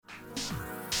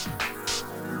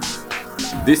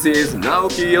This is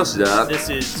Naoki Yoshida. This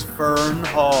is Fern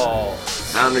Hall.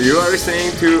 And you are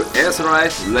listening to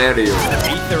Aetheryte Radio.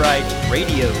 Aetheryte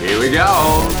Radio. Here we go.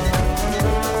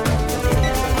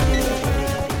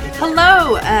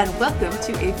 Hello and welcome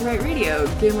to Aetheryte Radio,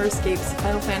 Gamer Escape's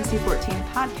Final Fantasy XIV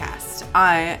podcast.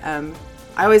 I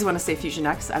always want to say Fusion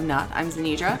X. I'm not. I'm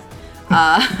Zenidra.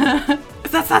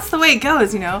 That's the way it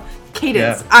goes, you know.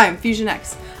 Cadence. Yeah. I'm Fusion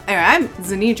X. Anyway, I'm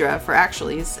Zenidra for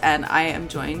Actuallys, and I am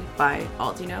joined by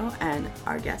Aldino and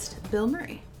our guest, Bill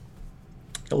Murray.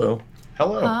 Hello.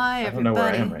 Hello. Hi, everybody. I don't know where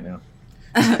I am right now.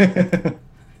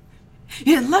 You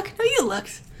didn't look? No, you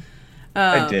looked.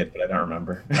 I did, but I don't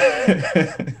remember.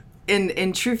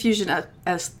 In true Fusion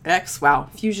X,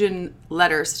 Fusion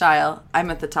letter style,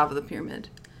 I'm at the top of the pyramid.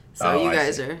 So you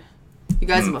guys are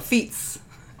my feats.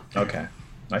 Okay.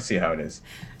 I see how it is.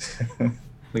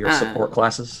 We are support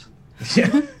classes.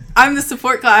 Yeah. I'm the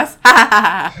support class.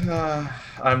 I'm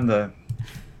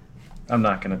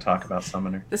not going to talk about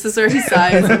Summoner. This is where he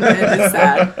sighs and is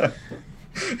sad.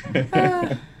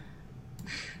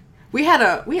 We had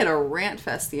a rant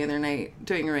fest the other night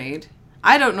doing raid.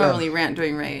 I don't normally rant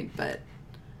during raid, but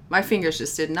my fingers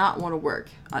just did not want to work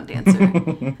on Dancer.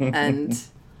 And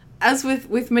as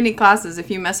with many classes, if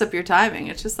you mess up your timing,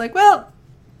 it's just like, well,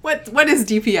 what is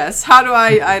DPS? How do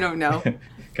I don't know.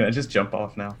 Can I just jump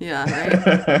off now? Yeah,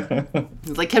 right?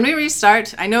 It's like, can we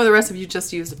restart? I know the rest of you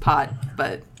just used a pot,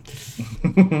 but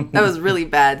that was really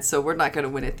bad, so we're not going to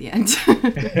win at the end.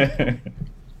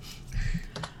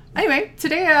 Anyway,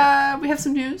 today we have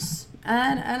some news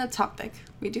and a topic.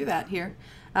 We do that here.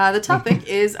 The topic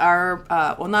is our,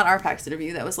 not our PAX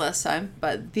interview, that was last time,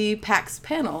 but the PAX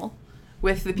panel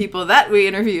with the people that we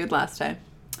interviewed last time.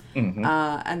 Mm-hmm.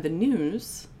 And the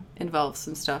news involves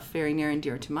some stuff very near and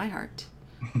dear to my heart.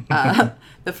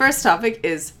 The first topic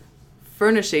is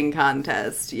furnishing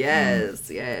contest.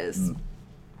 Yes.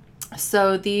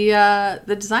 So the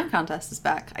design contest is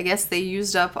back. I guess they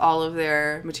used up all of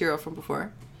their material from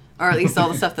before, or at least all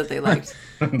the stuff that they liked.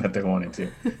 That they wanted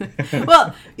to.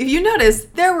 Well, if you notice,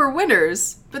 there were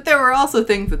winners, but there were also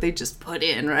things that they just put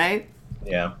in, right?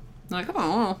 Yeah. Like,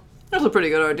 oh, that's a pretty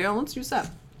good idea. Let's use that.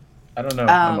 I don't know.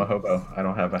 I'm a hobo. I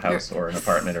don't have a house or an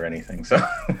apartment or anything. So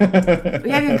we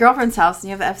have your girlfriend's house and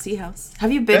you have the FC house.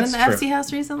 Have you been in the true. FC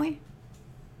house recently?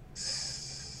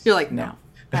 You're like, no.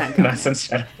 Not since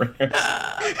Shadowbringers.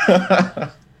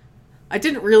 I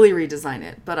didn't really redesign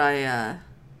it, but I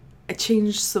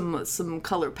changed some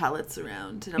color palettes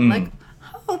around, and I'm like,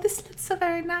 oh, this looks so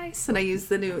very nice. And I used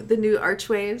the new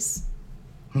archwaves.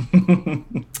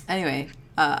 Anyway,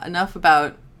 enough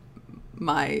about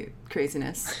my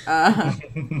craziness.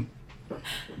 The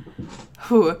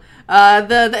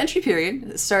entry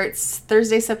period starts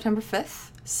Thursday, September 5th.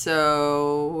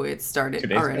 So it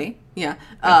started already. Ago. Yeah.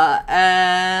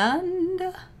 And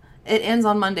it ends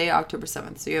on Monday, October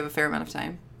 7th. So you have a fair amount of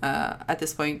time. At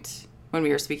this point, when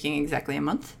we are speaking, exactly a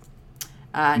month.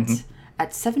 At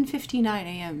 7:59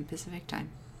 a.m. Pacific time.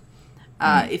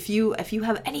 If you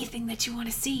have anything that you want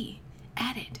to see,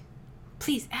 add it.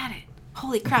 Please add it.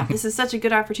 Holy crap, this is such a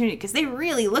good opportunity because they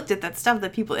really looked at that stuff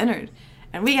that people entered,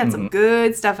 and we got some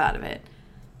good stuff out of it.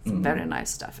 Some very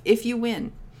nice stuff. If you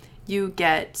win, you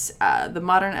get the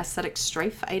Modern Aesthetic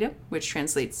Strife item, which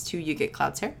translates to you get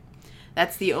Cloud's hair.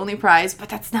 That's the only prize, but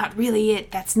that's not really it.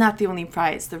 That's not the only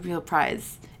prize. The real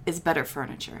prize is better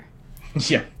furniture.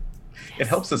 Yeah. Yes. It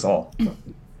helps us all.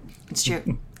 It's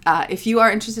true. If you are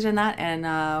interested in that and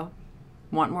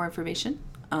want more information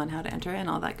on how to enter and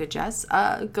all that good jazz,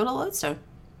 go to Lodestone.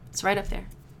 It's right up there.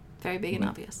 Very big and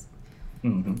obvious.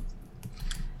 Mm-hmm.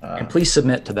 And please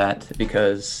submit to that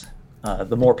because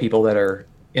the more people that are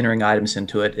entering items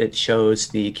into it, it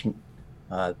shows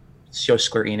shows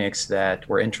Square Enix that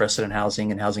we're interested in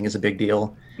housing, and housing is a big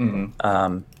deal.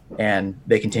 And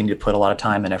they continue to put a lot of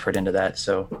time and effort into that.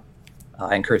 So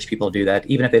I encourage people to do that,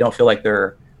 even if they don't feel like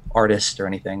they're artists or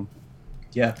anything.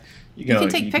 Yeah. You can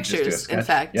take pictures, in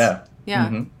fact. Yeah.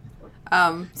 Yeah.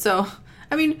 So,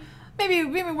 I mean, maybe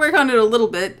work on it a little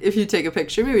bit if you take a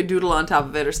picture. Maybe doodle on top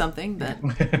of it or something. But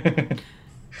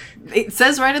it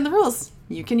says right in the rules,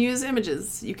 you can use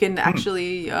images. You can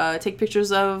actually take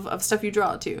pictures of stuff you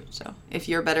draw, too. So, if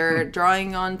you're better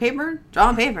drawing on paper, draw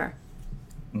on paper.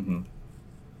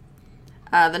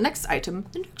 The next item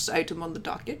on the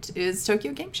docket is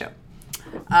Tokyo Game Show.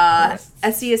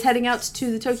 SE is heading out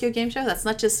to the Tokyo Game Show. That's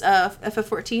not just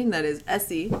FF14, that is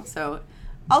SE. So,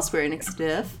 all Square Enix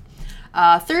stuff.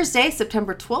 Thursday,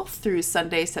 September 12th through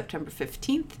Sunday, September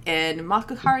 15th in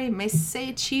Makuhari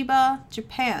Meisei, Chiba,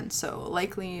 Japan. So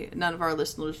likely none of our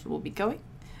listeners will be going.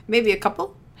 Maybe a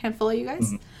handful of you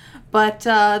guys. But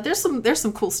there's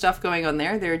some cool stuff going on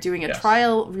there. They're doing a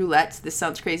trial roulette. This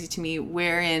sounds crazy to me,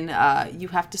 wherein you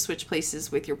have to switch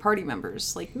places with your party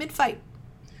members, like mid-fight.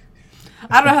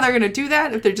 I don't know how they're going to do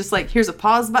that. If they're just like, here's a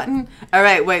pause button. All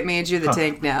right, White Mage, you're the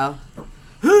tank now.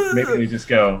 Maybe they just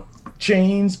go,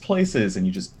 change places, and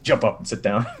you just jump up and sit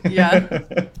down. Yeah.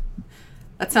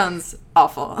 That sounds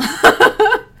awful.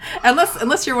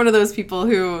 unless you're one of those people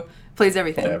who plays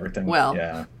everything. Well.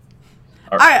 Yeah.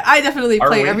 I definitely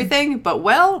play everything, but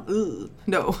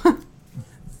no. What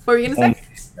were you going to say?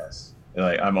 Yes.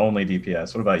 Like, I'm only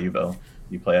DPS. What about you, Bill?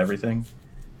 You play everything?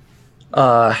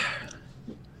 I'm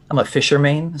a Fisher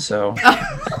main, so...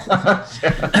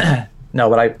 No,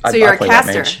 but I so you're play a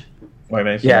caster. White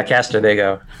Mage? Yeah, caster, there you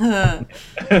go.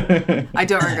 I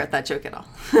don't regret that joke at all.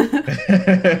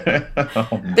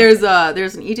 Oh, There's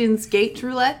an Eden's Gate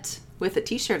roulette with a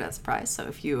t-shirt as a prize, so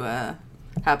if you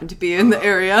happen to be in the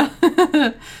area.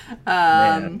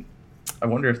 Man. I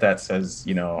wonder if that says,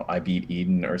 I beat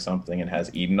Eden or something and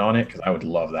has Eden on it, because I would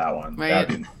love that one. Right.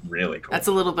 That'd be really cool. That's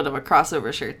a little bit of a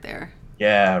crossover shirt there.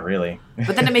 Yeah, really.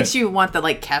 But then it makes you want the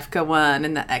Kefka one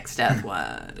and the X-Death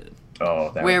one.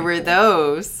 Oh, that Where would be were cool.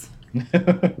 those?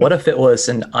 What if it was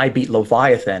an I Beat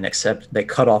Leviathan, except they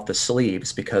cut off the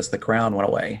sleeves because the crown went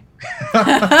away?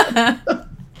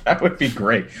 That would be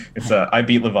great. It's a I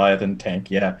Beat Leviathan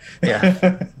tank, yeah.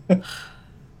 Yeah.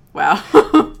 Wow.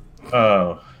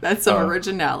 Oh. That's some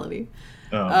originality.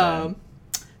 Oh, man.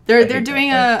 They're hate doing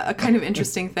that a kind of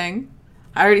interesting thing.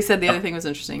 I already said the other thing was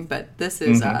interesting, but this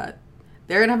is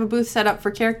they're gonna have a booth set up for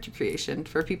character creation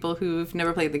for people who've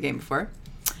never played the game before.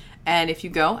 And if you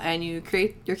go and you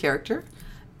create your character,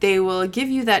 they will give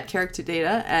you that character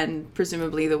data and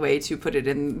presumably the way to put it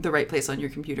in the right place on your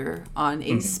computer on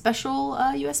a special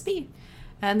USB.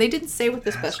 And they didn't say what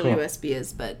the special cool. USB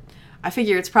is, but I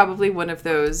figure it's probably one of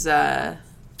those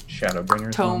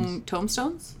Shadowbringers ones?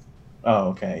 tomestones. Oh,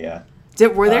 okay, yeah.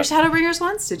 Were there Shadowbringers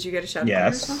ones? Did you get a Shadowbringers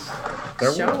Yes. one?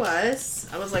 There Show was. us.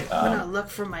 I was like, I'm gonna look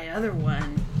for my other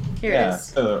one. Here it Yeah, is.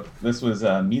 so this was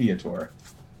Media Tour.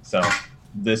 So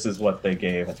this is what they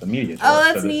gave at the Media Tour. Oh,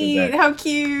 that's so this neat. Is How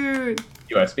cute.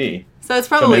 USB. So it's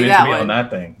So probably maybe it that should be one. on that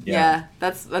thing. Yeah,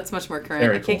 that's much more current.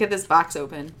 Very I can't cool. get this box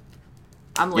open.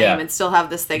 I'm lame Yeah. and still have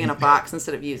this thing in a box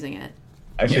instead of using it.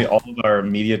 Actually, all of our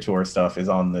Media Tour stuff is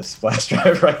on this flash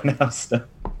drive right now. So,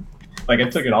 I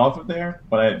took it off of there,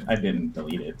 but I didn't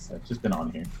delete it. So it's just been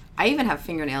on here. I even have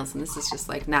fingernails, and this is just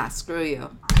like, nah, screw you.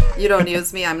 You don't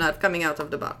use me. I'm not coming out of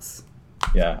the box.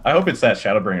 Yeah, I hope it's that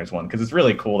Shadowbringers one, because it's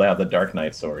really cool to have the Dark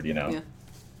Knight sword, Yeah.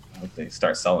 I hope they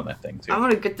start selling that thing, too. I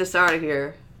want to get this out of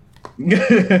here.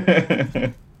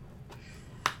 So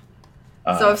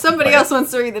if somebody else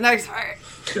wants to read the next part.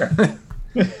 Sure.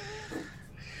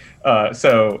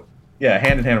 So, yeah,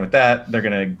 hand in hand with that, they're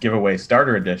going to give away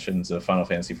starter editions of Final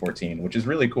Fantasy XIV, which is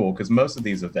really cool because most of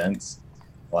these events,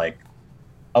 a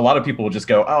lot of people will just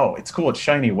go, oh, it's cool, it's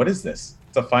shiny. What is this?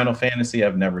 It's a Final Fantasy.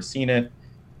 I've never seen it.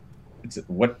 It's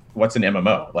what's an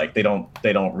MMO?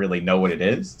 They don't really know what it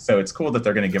is. So it's cool that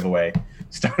they're going to give away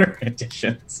starter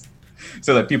editions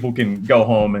so that people can go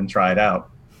home and try it out.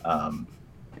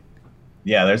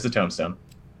 Yeah, there's the tombstone.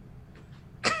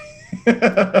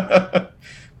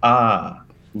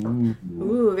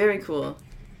 Ooh, very cool.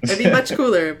 It'd be much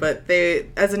cooler, but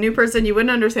as a new person, you wouldn't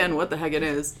understand what the heck it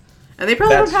is. And they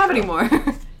probably That's don't have true. anymore.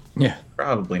 Yeah.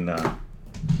 Probably not.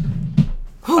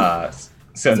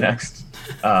 So next,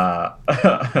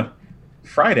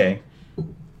 Friday,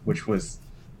 which was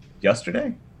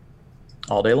yesterday.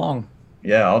 All day long.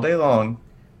 Yeah, all day long.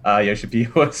 Yoshi P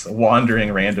was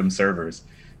wandering random servers.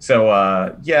 So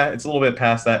yeah, it's a little bit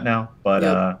past that now,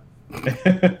 but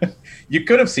you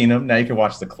could have seen him. Now you can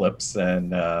watch the clips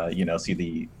and see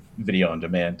the video on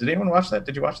demand. Did anyone watch that?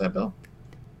 Did you watch that, Bill?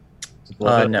 Just a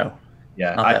little bit? No,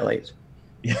 Yeah, not that late.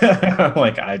 Yeah,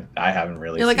 I haven't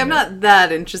really. You're like, seen I'm it. not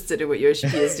that interested in what Yoshi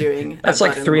P is doing. That's at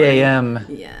like Blood and 3 Wine. a.m.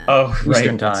 Yeah. Oh, right.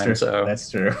 Eastern that's time, true. so-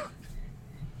 That's true.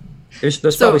 There's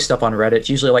So- probably stuff on Reddit. It's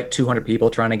usually like 200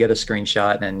 people trying to get a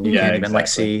screenshot, and you Yeah, can't even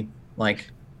exactly. see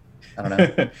I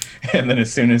don't know. And then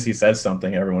as soon as he says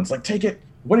something, everyone's like, "Take it!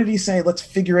 What did he say? Let's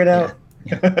figure it out."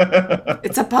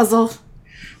 It's a puzzle.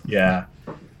 Yeah.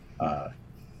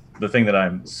 The thing that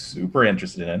I'm super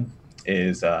interested in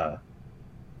is that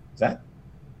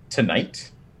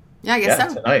tonight? Yeah, I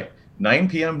guess so. Tonight, 9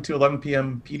 p.m. to 11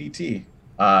 p.m. PDT.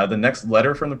 The next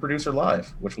letter from the producer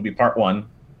live, which will be part 1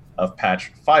 of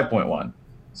patch 5.1.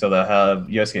 So they'll have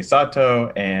Yosuke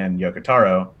Sato and Yoko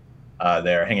Taro.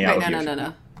 They're hanging out Wait, with Yoshi.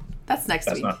 no. That's next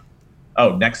That's week. not.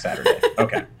 Oh, next Saturday.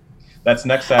 Okay. That's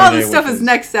next All Saturday. this stuff which is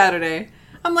next Saturday.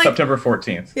 I'm like, September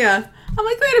 14th. yeah. I'm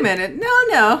like, wait a minute.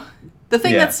 No. The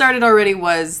thing Yeah. that started already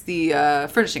was the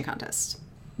furnishing contest.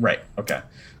 Right. Okay.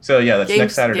 So yeah, that's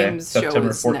next Saturday, Games show September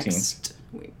is 14th. next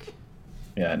week.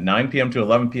 Yeah, 9 p.m. to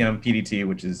 11 p.m. PDT,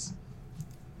 which is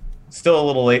still a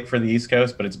little late for the East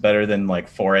Coast, but it's better than like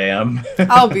 4 a.m.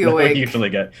 I'll be that we awake. usually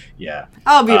get. Yeah.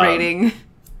 I'll be rating.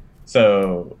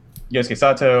 So Yosuke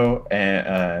Sato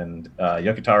and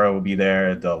Yokotaro will be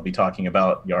there. They'll be talking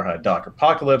about Yarha Dark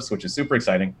Apocalypse, which is super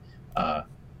exciting. I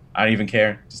don't even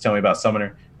care. Just tell me about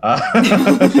Summoner. So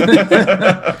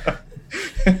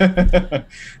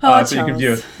you can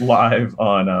view it live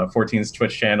on 14's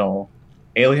Twitch channel,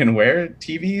 Alienware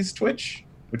TV's Twitch,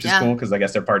 which is cool because I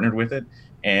guess they're partnered with it,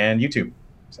 and YouTube.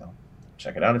 So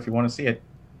check it out if you want to see it.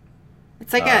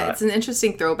 It's like it's an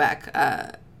interesting throwback.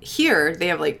 Here they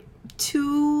have like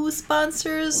 2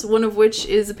 sponsors, one of which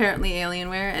is apparently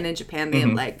Alienware, and in Japan they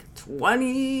have like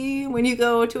 20 when you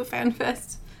go to a fan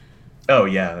fest. Oh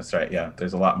yeah, that's right. Yeah,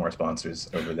 there's a lot more sponsors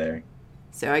over there.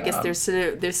 So I guess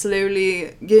they're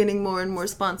slowly gaining more and more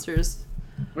sponsors.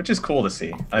 Which is cool to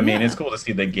see. I mean, it's cool to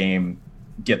see the game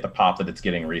get the pop that it's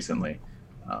getting recently.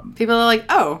 People are like,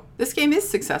 oh, this game is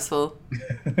successful.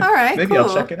 All right, Maybe cool.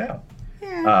 I'll check it out.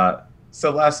 Yeah.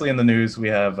 So lastly in the news, we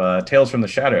have Tales from the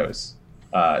Shadows.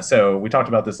 So we talked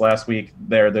about this last week.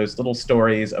 There are those little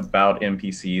stories about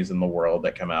NPCs in the world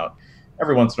that come out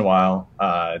every once in a while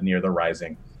near the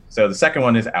Rising. So the second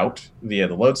one is out via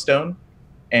the Lodestone,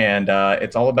 and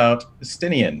it's all about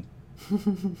Stinian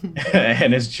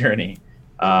and his journey,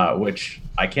 which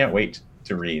I can't wait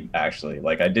to read, actually.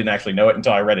 Like, I didn't actually know it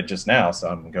until I read it just now, so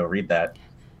I'm going to go read that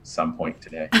some point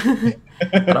today. I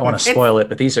don't want to spoil it,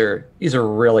 but these are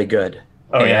really good.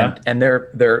 Oh, yeah? And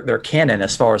they're canon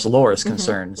as far as lore is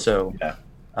concerned. So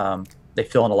they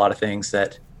fill in a lot of things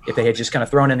that if they had just kind of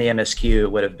thrown in the MSQ, it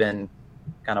would have been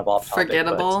kind of off topic.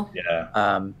 Forgettable. But,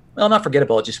 yeah. Well, not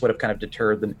forgettable. It just would have kind of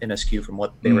deterred the MSQ from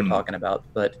what they were talking about.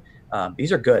 But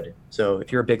these are good. So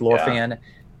if you're a big lore fan,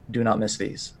 do not miss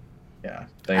these. Yeah.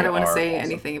 I don't want to say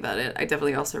anything about it. I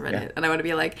definitely also read it. And I want to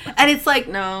be like, and it's like,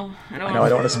 no, I don't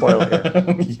want to spoil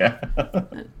it here. Yeah.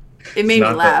 It made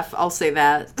me laugh. I'll say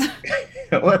that.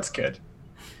 Well, that's good.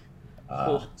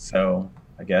 Cool. So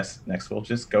I guess next we'll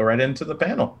just go right into the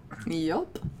panel.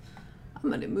 Yup. I'm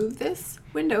going to move this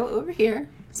window over here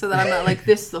so that I'm not like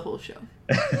this the whole show.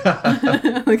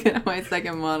 Looking at my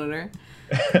second monitor.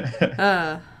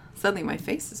 Suddenly my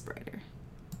face is brighter.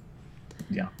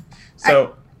 Yeah.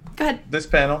 So go ahead. This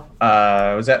panel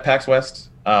was at PAX West.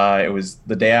 It was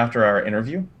the day after our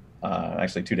interview.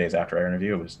 Actually, 2 days after our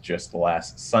interview. It was just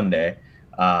last Sunday.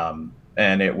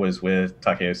 And it was with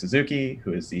Takeo Suzuki,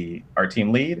 who is our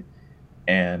team lead,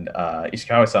 and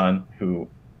Ishikawa-san, who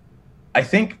I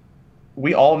think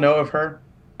we all know of her.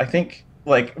 I think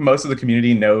like most of the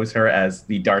community knows her as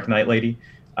the Dark Knight lady.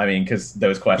 I mean, because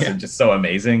those quests are just so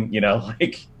amazing, you know,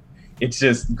 like it's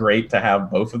just great to have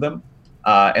both of them.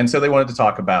 And so they wanted to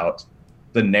talk about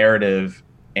the narrative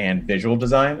and visual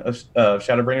design of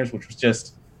Shadowbringers, which was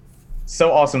just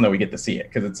so awesome that we get to see it.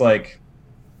 Because it's like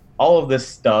all of this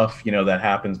stuff, you know, that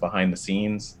happens behind the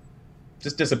scenes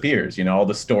just disappears. You know, all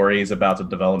the stories about the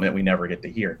development we never get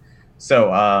to hear.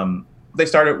 So they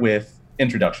started with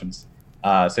introductions.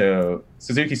 So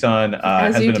Suzuki-san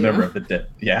has been a member of the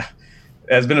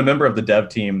has been a member of the dev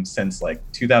team since like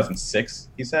 2006,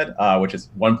 he said, which is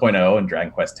 1.0 and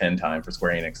Dragon Quest X time for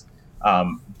Square Enix.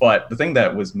 But the thing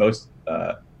that was most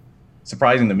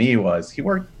surprising to me was he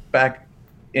worked back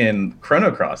in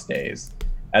Chrono Cross days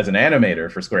as an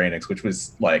animator for Square Enix, which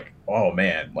was like, oh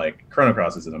man, like Chrono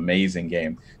Cross is an amazing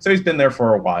game. So he's been there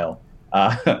for a while.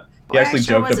 He actually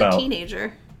joked about a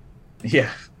teenager.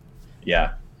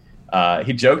 Yeah.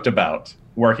 He joked about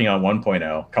working on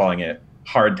 1.0, calling it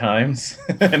hard times,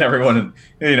 and everyone,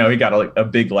 you know, he got a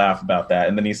big laugh about that.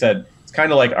 And then he said it's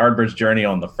kind of like Ardber's journey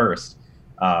on the first,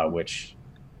 which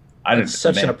I didn't.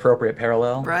 Such an appropriate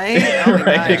parallel, right? Oh my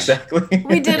right, gosh. exactly.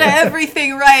 We did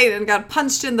everything right and got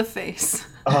punched in the face.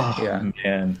 Oh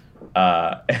man!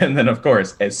 And then of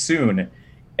course, as soon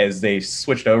as they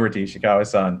switched over to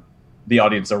Ishikawa-san, the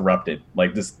audience erupted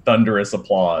like this thunderous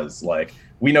applause. Like,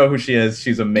 we know who she is.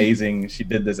 She's amazing. She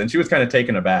did this, and she was kind of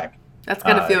taken aback. That's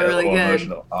gonna feel really good.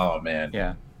 Emotional. Oh man,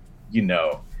 yeah. You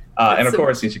know, and of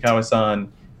course,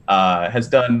 Ishikawa-san has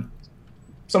done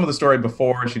some of the story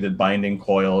before. She did Binding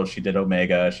Coil. She did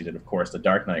Omega. She did, of course, the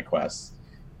Dark Knight quests.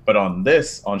 But on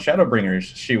Shadowbringers,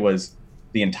 she was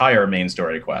the entire main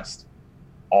story quest,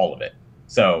 all of it.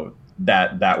 So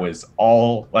that was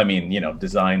all. I mean, you know,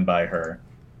 designed by her.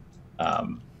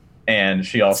 And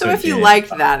she also. So if you liked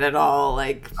that at all,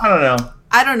 like,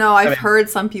 I don't know. I've heard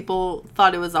some people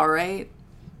thought it was all right.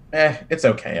 It's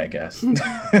okay, I guess.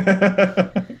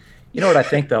 You know what I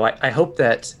think though? I hope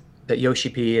that Yoshi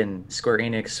P and Square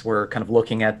Enix were kind of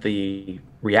looking at the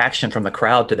reaction from the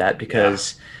crowd to that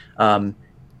because,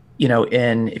 you know,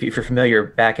 if you're familiar,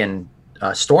 back in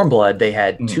Stormblood, they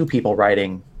had two people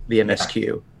writing the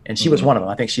MSQ, and she was one of them.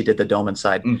 I think she did the Doman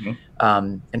side.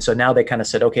 And so now they kind of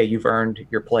said, okay, you've earned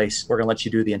your place. We're going to let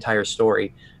you do the entire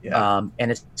story. And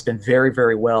it's been very,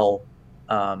 very well,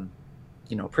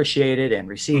 you know, appreciated and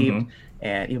received,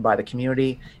 and even by the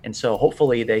community. And so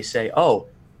hopefully they say, oh,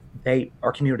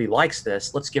 our community likes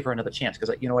this. Let's give her another chance.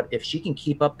 Because you know what, if she can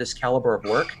keep up this caliber of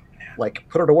work, like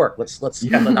put her to work. Let's.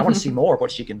 I want to see more of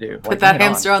what she can do. Put that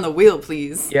hamster on the wheel,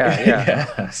 please.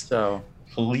 Yeah. So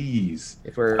please,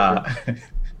 if we're,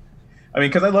 I mean,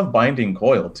 because I love Binding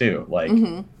Coil too. Like,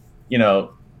 you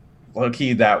know, low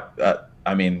key that.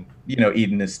 I mean, you know,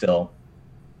 Eden is still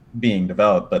being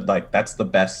developed, but like that's the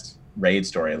best raid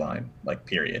storyline. Like,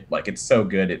 period. Like, it's so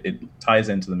good. It ties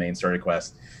into the main story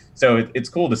quest. So it's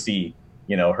cool to see,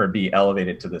 you know, her be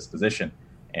elevated to this position,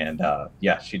 and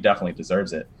she definitely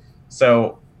deserves it.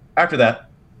 So after that,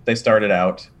 they started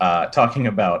out talking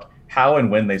about how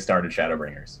and when they started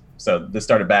Shadowbringers. So this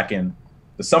started back in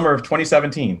the summer of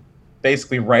 2017,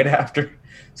 basically right after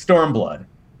Stormblood,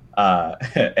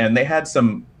 and they had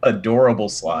some adorable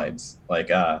slides. Like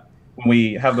when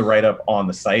we have the write-up on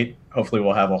the site, hopefully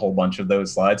we'll have a whole bunch of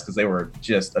those slides because they were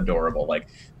just adorable. Like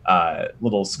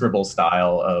little scribble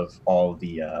style of all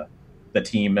the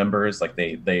team members. Like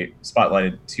they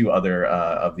spotlighted two other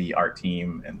of the art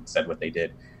team and said what they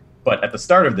did. But at the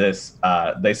start of this,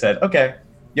 they said, okay,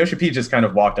 Yoshi P just kind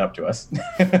of walked up to us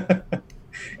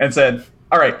and said,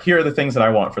 all right, here are the things that I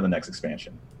want for the next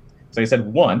expansion. So he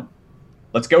said, 1,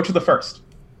 let's go to the first.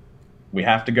 We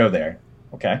have to go there.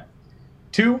 Okay.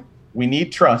 2, we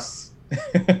need trusts.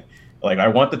 Like, I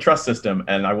want the trust system,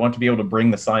 and I want to be able to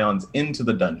bring the Scions into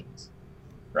the dungeons.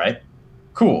 Right?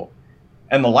 Cool.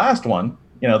 And the last one,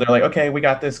 you know, they're like, okay, we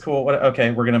got this, cool.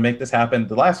 Okay, we're going to make this happen.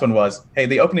 The last one was, hey,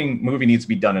 the opening movie needs to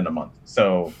be done in a month.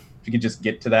 So if you could just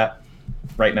get to that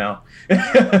right now.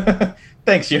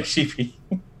 Thanks, Yoshi P.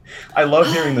 I love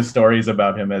hearing the stories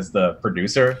about him as the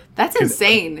producer. That's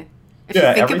insane. If you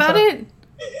think about it,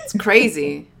 it's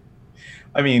crazy.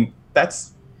 I mean,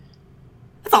 that's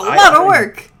a lot of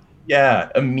work. Yeah,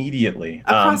 immediately.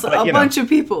 Across a bunch of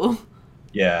people.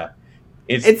 Yeah.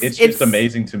 It's just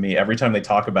amazing to me every time they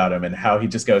talk about him and how he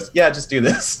just goes, yeah, just do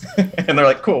this. And they're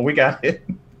like, cool, we got it.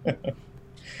 I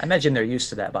imagine they're used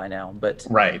to that by now. But,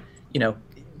 right. You know,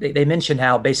 they mentioned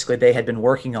how basically they had been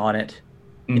working on it,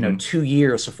 you know, 2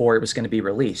 years before it was going to be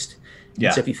released. Yeah.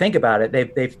 And so if you think about it,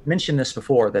 they've mentioned this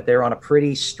before, that they're on a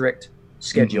pretty strict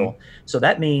schedule. So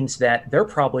that means that they're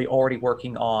probably already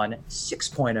working on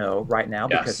 6.0 right now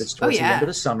because it's towards the end of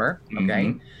the summer.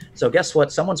 Okay. So guess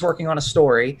what? Someone's working on a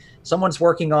story. Someone's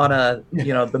working on a,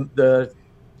 you know, the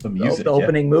music, the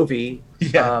opening movie.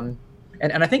 Yeah.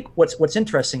 And I think what's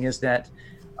interesting is that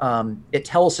it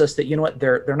tells us that, you know what,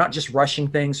 they're not just rushing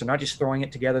things. They're not just throwing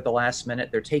it together at the last minute.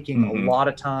 They're taking a lot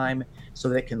of time so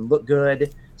that it can look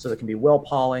good, so that it can be well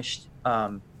polished.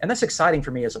 And that's exciting for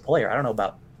me as a player. I don't know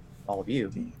about all of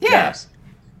you. Yes.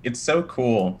 It's so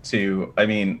cool to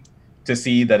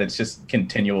see that it's just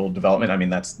continual development. I mean,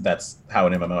 that's how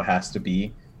an MMO has to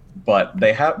be, but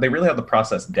they really have the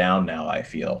process down now, I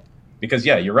feel, because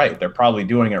you're right. They're probably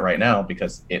doing it right now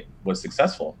because it was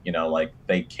successful, you know, like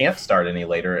they can't start any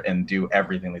later and do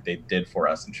everything that they did for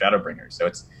us in Shadowbringers. So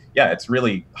it's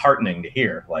really heartening to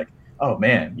hear, like, oh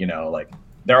man, you know, like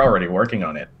they're already working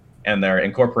on it and they're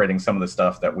incorporating some of the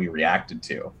stuff that we reacted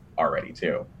to already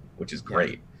too, which is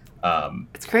great.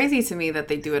 It's crazy to me that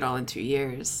they do it all in 2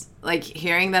 years. Like,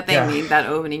 hearing that they made that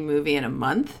opening movie in a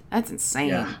month, that's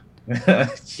insane.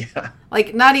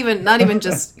 Like, not even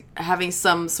just having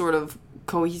some sort of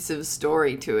cohesive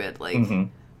story to it, like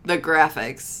the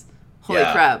graphics. Holy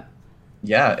crap.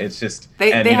 Yeah, it's just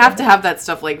they have to have that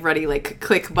stuff like ready, like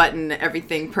click button,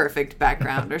 everything perfect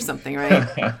background or something, right?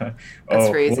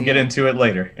 That's crazy. We'll get into it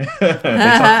later.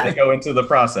 They go into the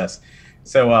process.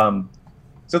 So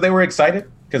they were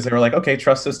excited because they were like, okay,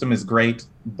 Trust System is great,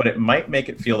 but it might make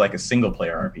it feel like a single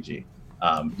player RPG.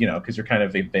 You know, because you're kind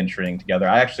of adventuring together.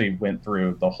 I actually went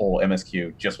through the whole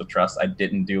MSQ just with Trust. I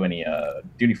didn't do any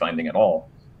duty finding at all,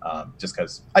 just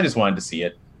because I just wanted to see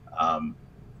it.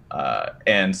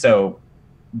 And so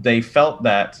they felt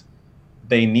that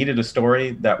they needed a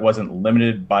story that wasn't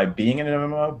limited by being in an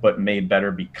MMO, but made better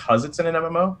because it's in an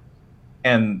MMO.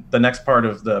 And the next part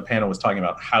of the panel was talking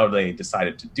about how they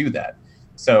decided to do that.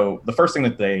 So the first thing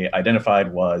that they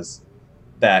identified was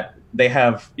that they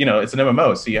have, you know, it's an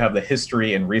MMO, so you have the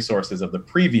history and resources of the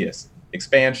previous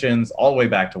expansions all the way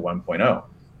back to 1.0.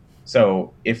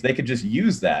 So if they could just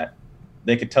use that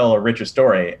they could tell a richer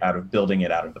story out of building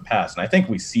it out of the past. And I think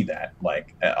we see that.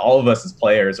 Like, all of us as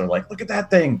players are like, look at that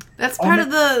thing. That's part of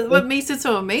what makes it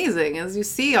so amazing, is you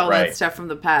see all that stuff from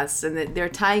the past, and that they're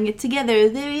tying it together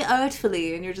very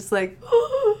artfully, and you're just like,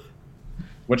 oh.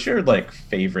 What's your like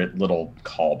favorite little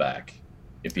callback,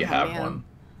 if you have one?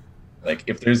 Like,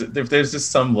 if there's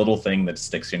just some little thing that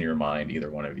sticks in your mind,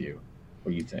 either one of you,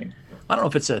 what do you think? I don't know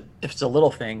if it's a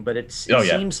little thing, but it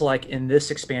seems like in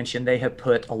this expansion they have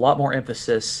put a lot more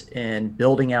emphasis in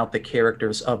building out the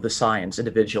characters of the Scions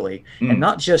individually, and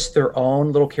not just their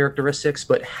own little characteristics,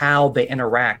 but how they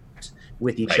interact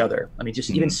with each other. I mean,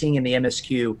 just even seeing in the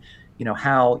MSQ,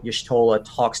 how Y'shtola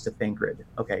talks to Thancred.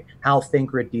 Okay, how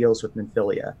Thancred deals with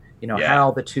Minfilia.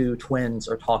 How the two twins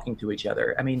are talking to each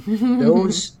other. I mean,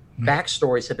 those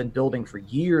backstories have been building for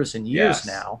years and years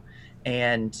now,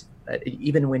 and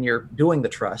even when you're doing the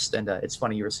trust, and it's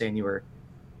funny, you were saying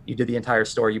you did the entire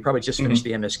story. You probably just finished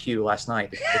the MSQ last night.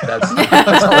 If that's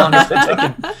how long it's been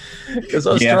taking. Because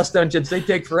those trust dungeons, they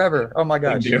take forever. Oh my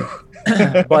gosh.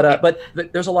 But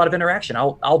there's a lot of interaction.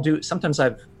 I'll do. Sometimes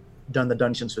I've done the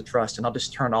dungeons with trust, and I'll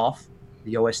just turn off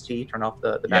the OST, turn off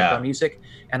the background music,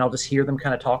 and I'll just hear them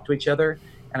kind of talk to each other.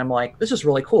 And I'm like, this is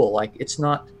really cool. Like, it's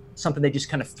not something they just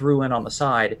kind of threw in on the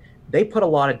side. They put a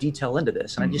lot of detail into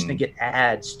this, and I just think it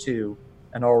adds to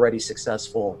an already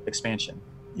successful expansion.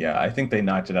 Yeah, I think they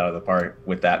knocked it out of the park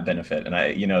with that benefit.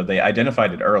 And they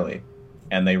identified it early,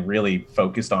 and they really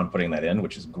focused on putting that in,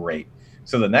 which is great.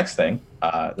 So the next thing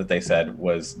that they said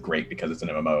was great, because it's an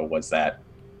MMO, was that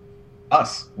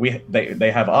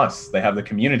they have us. They have the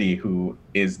community who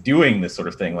is doing this sort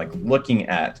of thing, like looking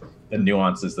at the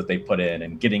nuances that they put in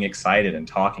and getting excited and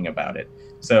talking about it.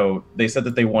 So they said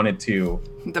that they wanted to...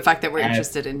 The fact that we're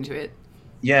interested into it.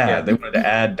 Yeah, they wanted to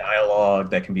add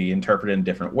dialogue that can be interpreted in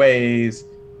different ways,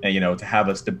 and, to have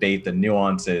us debate the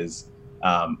nuances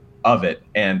of it.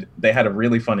 And they had a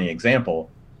really funny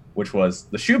example, which was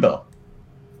the shoe bill.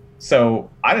 So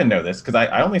I didn't know this, because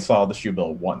I only saw the shoe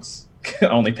bill once. I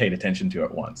only paid attention to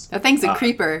it once. That thing's a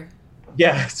creeper.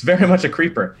 Yeah, it's very much a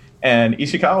creeper. And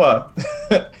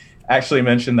Ishikawa actually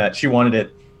mentioned that she wanted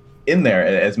it in there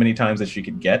as many times as she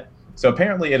could get. So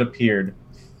apparently it appeared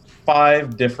in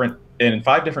 5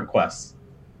 different quests,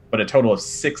 but a total of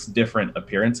 6 different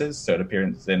appearances. So it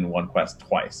appears in one quest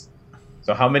twice.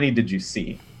 So how many did you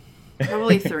see?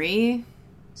 Probably 3.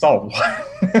 Saw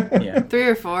one. Yeah, 3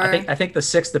 or 4. I think the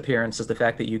 6th appearance is the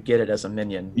fact that you get it as a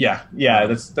minion. Yeah,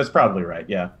 that's probably right.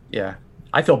 Yeah.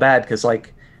 I feel bad because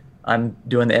like I'm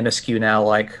doing the MSQ now,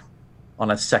 like on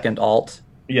a second alt.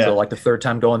 Yeah. So like the 3rd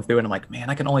time going through, and I'm like, man,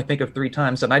 I can only think of 3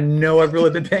 times, and I know I've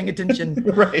really been paying attention.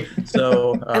 Right.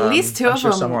 So at least 2 of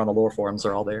them. Somewhere on the lore forums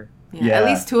are all there. Yeah. At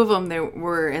least 2 of them they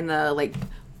were in the like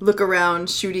look around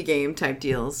shooty game type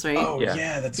deals, right? Oh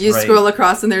yeah, that's you right. You scroll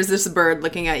across, and there's this bird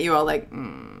looking at you, all like,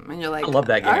 and you're like, I love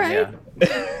that game. Right.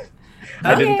 Yeah.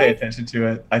 I didn't pay attention to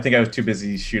it. I think I was too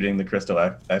busy shooting the crystal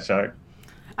that shark.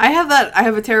 I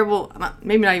have a terrible,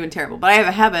 maybe not even terrible, but I have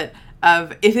a habit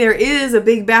of, if there is a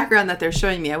big background that they're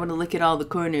showing me, I want to look at all the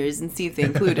corners and see if they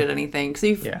included anything.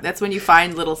 So that's when you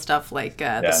find little stuff like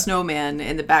the snowman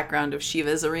in the background of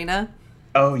Shiva's arena.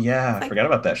 Oh yeah, I forgot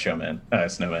about that snowman.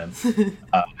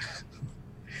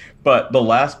 But the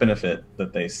last benefit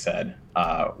that they said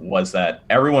was that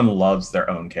everyone loves their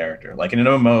own character. Like in an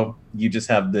MMO, you just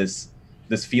have this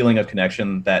feeling of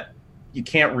connection that you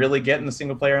can't really get in the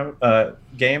single player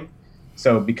game.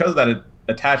 So because of that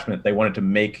attachment, they wanted to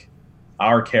make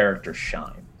our character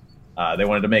shine. They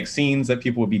wanted to make scenes that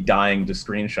people would be dying to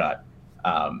screenshot.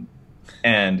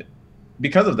 And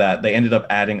because of that, they ended up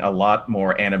adding a lot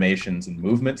more animations and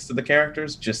movements to the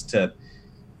characters just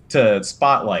to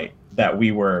spotlight that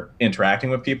we were interacting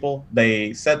with people.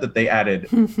 They said that they added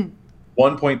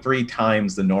 1.3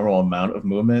 times the normal amount of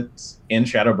movements in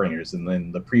Shadowbringers and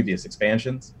then the previous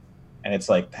expansions. And it's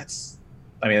like, that's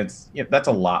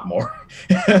a lot more.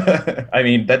 I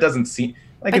mean, that doesn't seem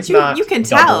like, but it's not. You can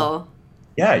double. Tell.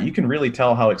 Yeah, you can really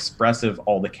tell how expressive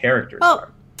all the characters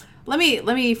are. Let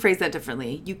me phrase that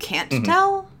differently. You can't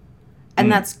tell,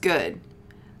 and that's good.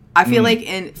 I feel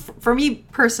like for me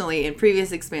personally, in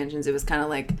previous expansions, it was kind of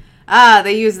like,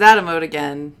 they used that emote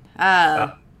again.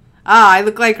 I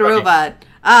look like a robot.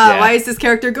 Why is this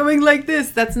character going like this?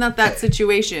 That's not that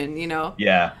situation,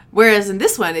 Yeah. Whereas in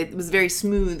this one, it was very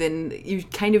smooth, and you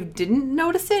kind of didn't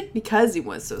notice it because it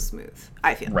was so smooth,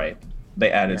 I feel. Right. They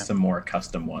added some more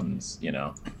custom ones,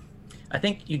 I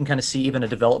think you can kind of see even a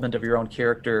development of your own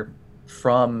character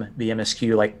from the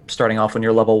MSQ, like starting off when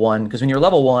you're level 1. Because when you're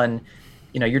level 1,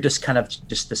 you're just kind of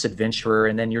just this adventurer,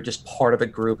 and then you're just part of a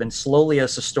group, and slowly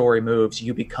as the story moves,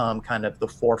 you become kind of the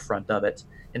forefront of it.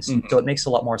 And so it makes a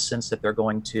lot more sense that they're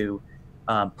going to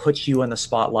put you in the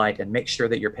spotlight and make sure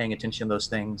that you're paying attention to those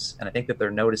things. And I think that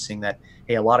they're noticing that,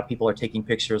 hey, a lot of people are taking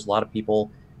pictures, a lot of people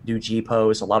do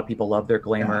G-pose, a lot of people love their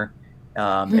glamour,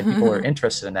 and people are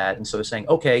interested in that. And so they're saying,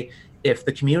 okay, if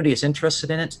the community is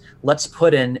interested in it, let's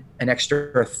put in an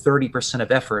extra 30%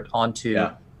 of effort onto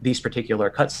these particular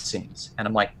cutscenes. And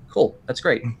I'm like, cool, that's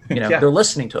great. They're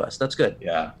listening to us. That's good.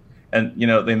 Yeah. And,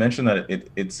 they mentioned that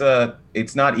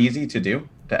it's not easy to do,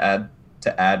 to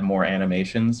add more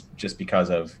animations, just because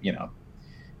of,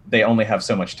 they only have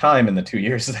so much time in the 2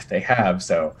 years that they have.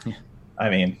 So, I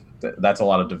mean, that's a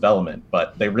lot of development,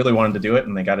 but they really wanted to do it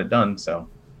and they got it done. So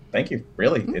thank you.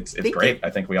 Really. It's great.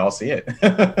 I think we all see it.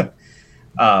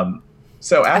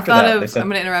 So after that, they said, I'm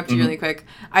going to interrupt you really quick.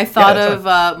 I thought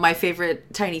of my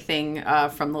favorite tiny thing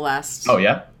from the last. Oh,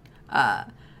 yeah?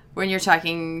 When you're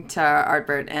talking to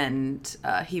Artbert and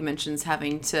he mentions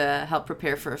having to help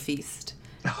prepare for a feast.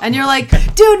 And you're like,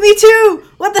 dude, me too!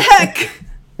 What the heck?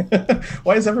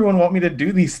 Why does everyone want me to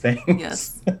do these things?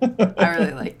 Yes. I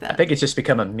really like that. I think it's just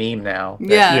become a meme now.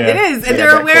 Yeah, it is. And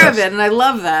they're aware of it, and I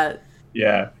love that.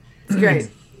 Yeah. It's great.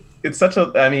 It's such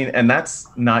a, and that's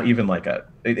not even like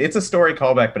it's a story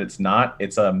callback, but it's not.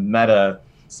 It's a meta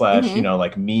 /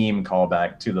 like meme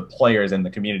callback to the players and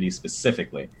the community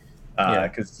specifically.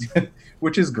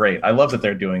 Which is great. I love that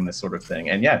they're doing this sort of thing.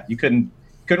 And yeah, you couldn't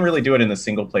really do it in a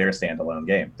single player standalone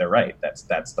game. They're right.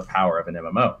 That's the power of an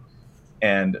MMO.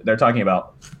 And they're talking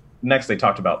about, next they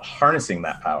talked about harnessing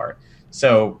that power.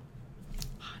 So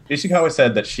Ishikawa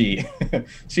said that she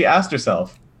asked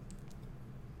herself,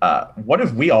 what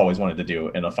have we always wanted to do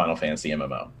in a Final Fantasy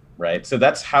MMO, right? So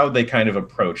that's how they kind of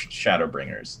approached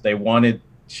Shadowbringers.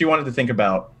 She wanted to think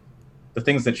about the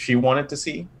things that she wanted to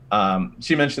see.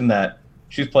 She mentioned that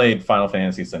she's played Final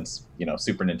Fantasy since,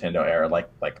 Super Nintendo era,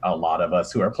 like a lot of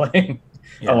us who are playing,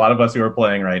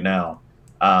 right now.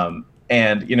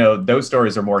 And, those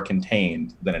stories are more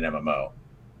contained than an MMO.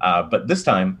 But this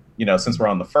time, since we're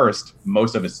on the first,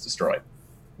 most of it's destroyed.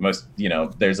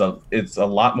 It's a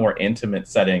lot more intimate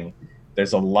setting.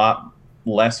 There's a lot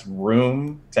less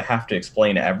room to have to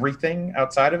explain everything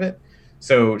outside of it.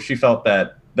 So she felt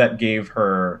that gave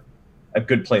her a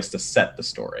good place to set the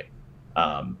story.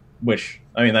 Which,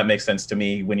 that makes sense to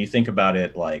me. When you think about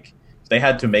it, like, if they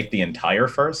had to make the entire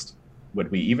first,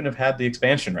 would we even have had the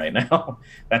expansion right now?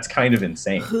 That's kind of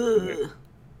insane. That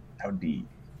would be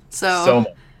so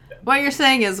much. What you're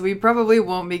saying is we probably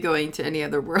won't be going to any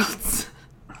other worlds.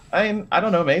 I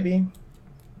don't know, maybe.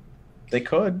 They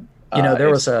could. There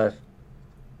was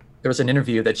an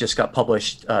interview that just got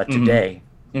published today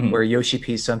where Yoshi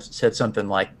P said something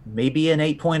like maybe an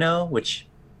 8.0, which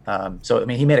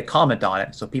he made a comment on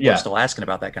it. So people are still asking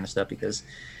about that kind of stuff because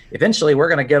eventually we're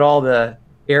going to get all the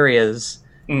areas,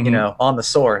 on the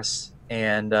source,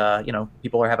 and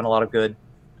people are having a lot of good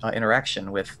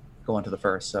interaction with going to the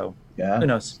first. So who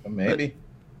knows? Maybe.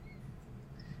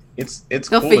 It's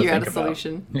they'll cool figure to out a think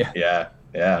solution. Yeah.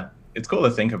 It's cool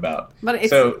to think about. But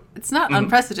it's not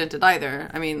unprecedented either.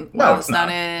 No, it's done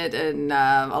it, and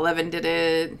 11 did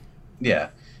it. Yeah,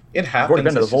 it happens. I've already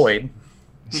been to the Void.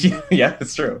 Yeah,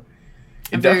 it's true.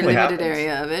 A very limited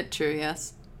area of it. True.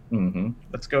 Yes.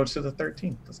 Let's go to the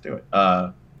 13th. Let's do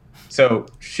it. So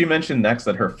she mentioned next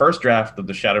that her first draft of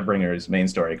the Shadowbringers main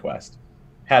story quest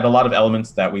had a lot of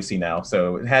elements that we see now.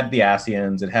 So it had the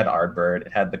Ascians, it had Ardbert,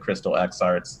 it had the Crystal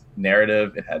Exarch's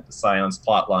narrative, it had the Scion's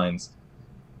plot lines,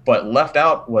 but left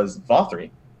out was Valtteri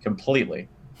completely.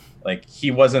 Like,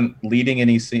 he wasn't leading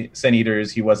any Sin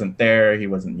Eaters, he wasn't there, he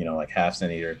wasn't, half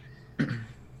Sin Eater.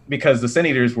 Because the Sin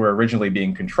Eaters were originally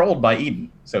being controlled by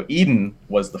Eden. So Eden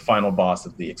was the final boss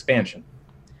of the expansion.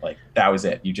 Like, that was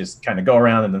it. You just kind of go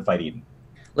around and then fight Eden.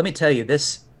 Let me tell you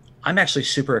this. I'm actually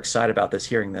super excited about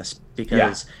hearing this,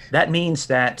 because that means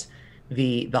that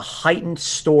the heightened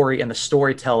story and the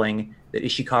storytelling that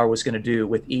Ishikawa was going to do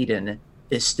with Eden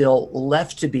is still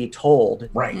left to be told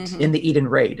in the Eden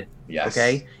raid. Yes.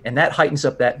 Okay. And that heightens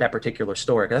up that particular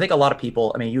story. Because I think a lot of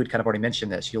people, you had kind of already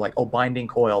mentioned this. You're like, Binding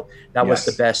Coil, that was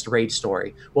the best raid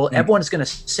story. Well, everyone's going to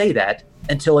say that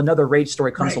until another raid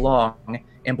story comes along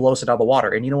and blows it out of the water.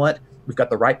 And you know what? We've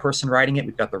got the right person writing it.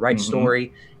 We've got the right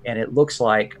story. And it looks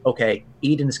like, okay,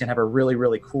 Eden is going to have a really,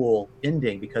 really cool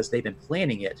ending because they've been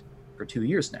planning it for 2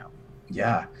 years now.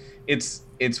 Yeah. It's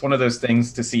one of those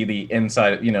things to see the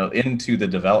inside, into the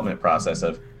development process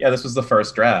of, this was the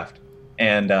first draft.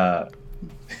 And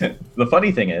the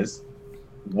funny thing is,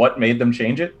 what made them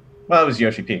change it? Well, it was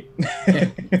Yoshi P.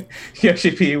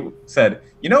 Yoshi P said,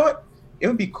 you know what? it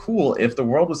would be cool if the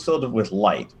world was filled with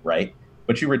light, right?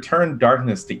 But you return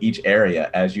darkness to each area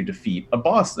as you defeat a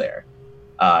boss there.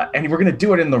 And we're going to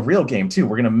do it in the real game, too.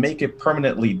 We're going to make it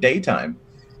permanently daytime.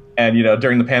 And,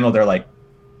 during the panel, they're like,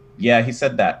 yeah, he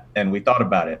said that. And we thought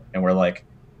about it. And we're like,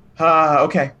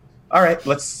 okay. All right,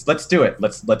 let's do it.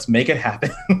 Let's make it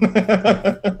happen.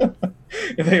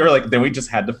 And they were like, then we just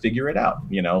had to figure it out.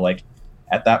 Like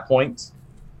at that point,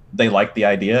 they liked the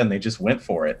idea and they just went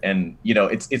for it. And,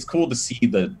 it's cool to see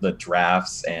the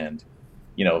drafts and,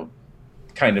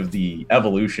 kind of the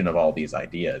evolution of all these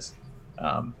ideas.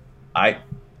 I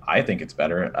think it's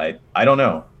better. I don't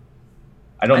know.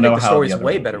 I think the story's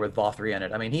way better with Vothri in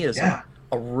it. I mean, he is a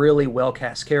really well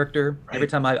cast character. Right. Every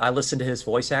time I listen to his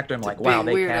voice actor, I'm like, wow,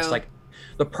 they cast like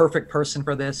the perfect person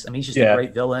for this. I mean, he's just a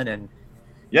great villain, and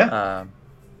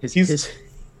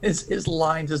his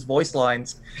lines, his voice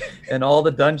lines, and all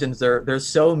the dungeons they're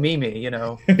so memey,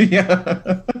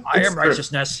 Yeah, I am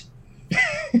righteousness.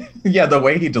 Yeah, the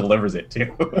way he delivers it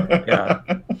too. Yeah.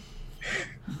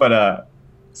 But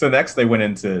so next they went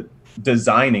into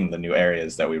designing the new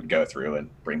areas that we would go through and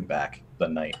bring back the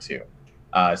night too.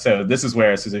 So this is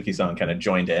where Suzuki-san kind of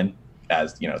joined in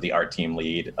as, the art team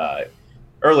lead.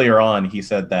 Earlier on, he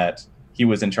said that he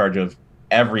was in charge of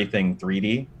everything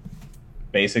 3D.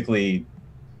 Basically,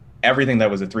 everything that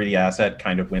was a 3D asset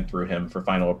kind of went through him for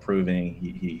final approving.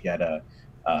 He had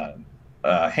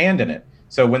a hand in it.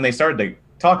 So when they started to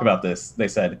talk about this, they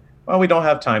said, well, we don't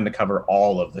have time to cover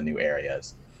all of the new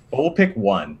areas, but we'll pick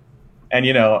one. And,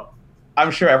 I'm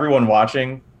sure everyone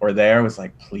watching or there was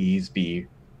like, please be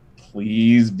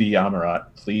Amarat,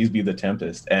 please be the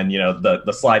Tempest. And,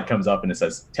 the slide comes up and it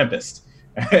says Tempest.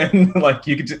 And like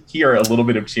you could just hear a little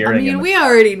bit of cheering. I mean, we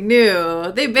already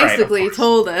knew. They basically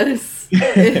told us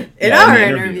in our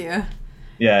interview.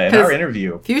 Yeah, in our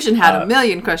interview. Fusion had a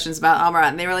million questions about Amarat,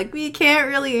 and they were like, we can't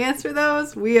really answer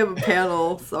those. We have a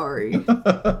panel, sorry.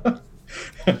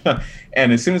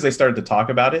 And as soon as they started to talk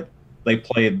about it, they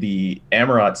played the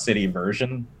Amarat City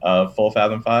version of Full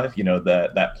Fathom 5,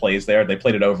 that plays there. They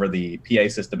played it over the PA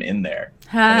system in there.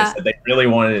 And they said they really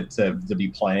wanted it to be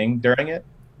playing during it,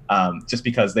 just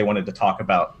because they wanted to talk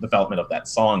about the development of that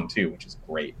song, too, which is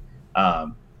great.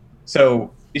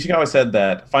 So Ishikawa said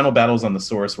that final battles on the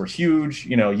Source were huge,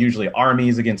 usually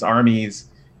armies against armies.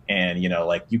 And,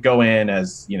 like you go in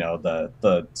as,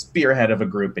 the spearhead of a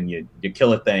group and you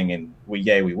kill a thing and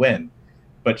we win.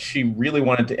 But she really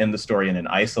wanted to end the story in an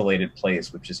isolated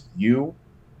place with just you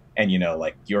and,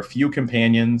 like your few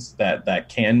companions that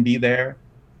can be there.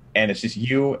 And it's just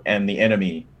you and the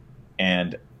enemy.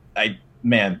 And I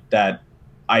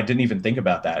didn't even think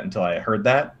about that until I heard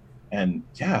that. And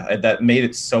yeah, that made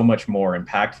it so much more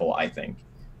impactful, I think.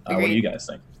 What do you guys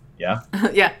think? Yeah?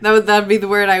 Yeah, that'd be the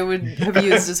word I would have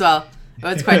used as well. Oh,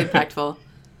 it's quite impactful.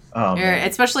 Oh, man.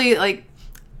 Especially, like,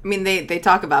 I mean, they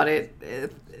talk about it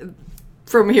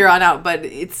from here on out, but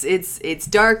it's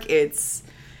dark, it's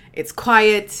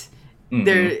quiet,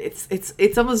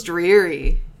 it's almost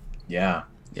dreary. Yeah.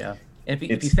 Yeah. And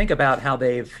if you think about how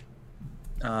they've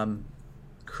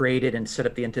created and set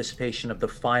up the anticipation of the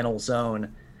final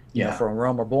zone, from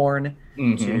Realm Reborn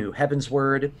to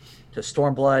Heavensward to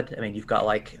Stormblood. I mean, you've got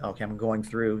like, okay, I'm going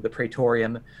through the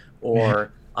Praetorium,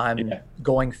 or I'm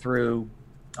going through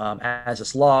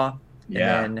Azus Law,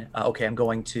 and then I'm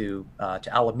going to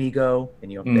Alamigo,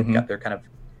 and they've got their kind of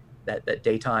that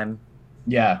daytime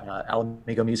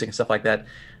Alamigo music and stuff like that.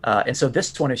 And so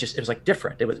this one it was like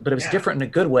different. It was different in a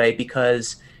good way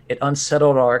because it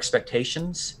unsettled our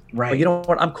expectations. Right. But you know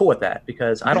what? I'm cool with that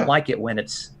because I don't like it when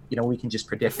it's we can just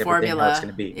predict everything how it's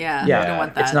going to be. Yeah. I don't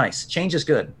want that. It's nice. Change is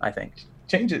good, I think.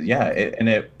 Changes,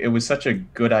 it was such a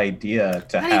good idea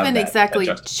to not have even that, exactly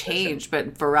that change,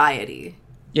 but variety.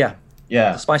 Yeah.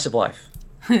 The spice of life.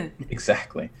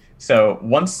 Exactly. So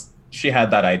once she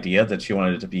had that idea that she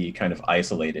wanted it to be kind of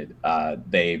isolated,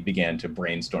 they began to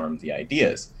brainstorm the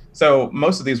ideas. So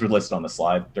most of these were listed on the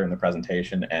slide during the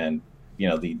presentation, and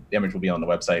the image will be on the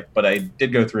website, but I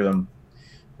did go through them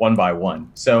one by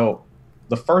one. So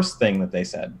the first thing that they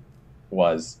said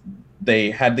was they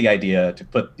had the idea to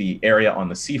put the area on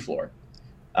the seafloor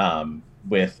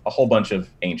with a whole bunch of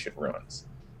ancient ruins.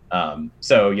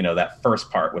 So, that first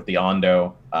part with the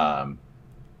Ondo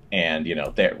and,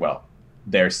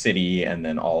 their city, and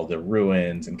then all the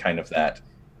ruins and kind of that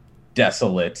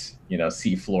desolate,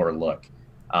 seafloor look.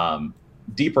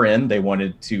 Deeper in, they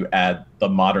wanted to add the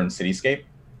modern cityscape,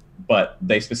 but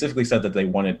they specifically said that they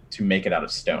wanted to make it out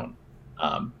of stone,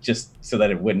 just so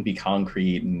that it wouldn't be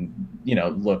concrete and,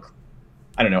 look,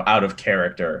 I don't know, out of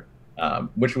character,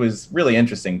 which was really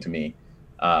interesting to me.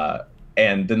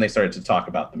 And then they started to talk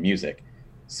about the music.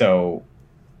 So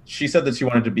she said that she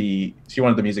wanted the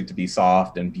music to be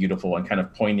soft and beautiful and kind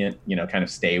of poignant, kind of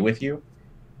stay with you.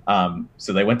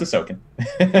 So they went to Soken,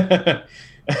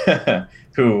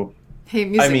 who, Hey,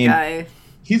 music guy.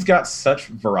 He's got such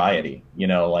variety,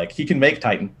 like he can make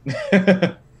Titan,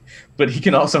 but he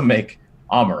can also make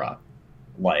Amara,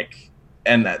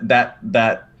 and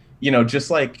that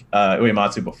just like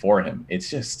Uematsu before him, it's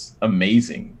just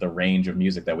amazing the range of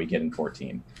music that we get in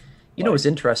 14. What's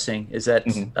interesting is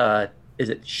that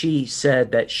she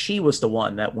said that she was the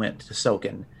one that went to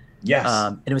Soken. Yes.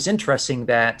 And it was interesting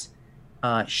that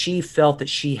she felt that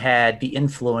she had the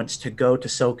influence to go to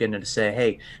Soken and to say,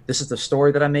 hey, this is the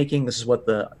story that I'm making. This is what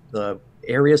the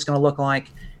area is going to look like.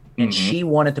 And she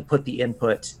wanted to put the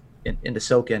input into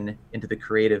Soken, into the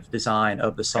creative design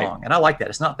of the song. Right. And I like that.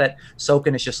 It's not that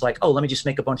Soken is just like, oh, let me just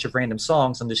make a bunch of random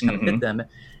songs and just kind of fit them.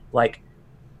 Like,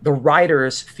 the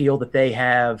writers feel that they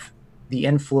have the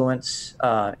influence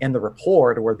and the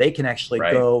rapport to where they can actually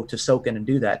go to Soken and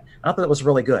do that. I thought that was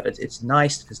really good. It's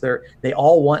nice because they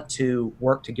all want to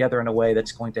work together in a way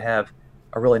that's going to have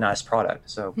a really nice product.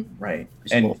 So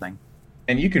it's a cool thing.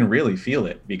 And you can really feel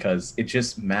it because it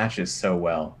just matches so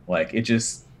well. Like, it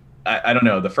just, I don't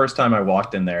know. The first time I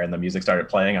walked in there and the music started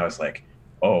playing, I was like,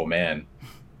 oh man,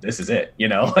 this is it.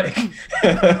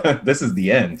 This is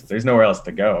the end. There's nowhere else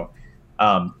to go.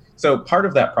 So part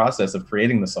of that process of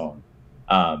creating the song,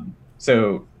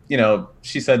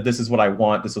 she said, this is what I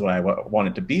want. This is what I want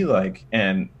it to be like.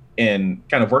 And in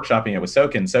kind of workshopping it with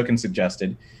Soken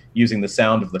suggested using the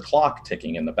sound of the clock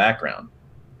ticking in the background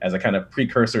as a kind of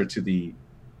precursor to the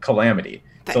calamity.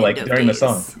 So like during the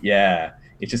song,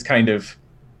 it's just kind of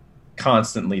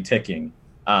constantly ticking.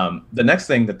 The next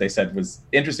thing that they said was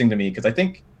interesting to me because I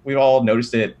think we've all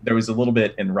noticed it. There was a little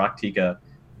bit in Raktika,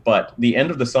 but the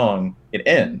end of the song, it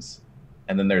ends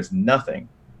and then there's nothing.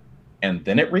 And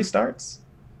then it restarts.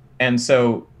 And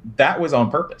so that was on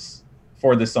purpose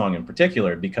for this song in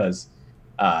particular, because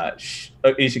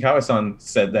Ishikawa-san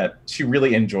said that she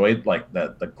really enjoyed like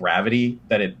the gravity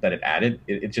that it added.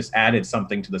 It just added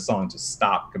something to the song to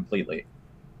stop completely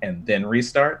and then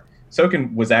restart.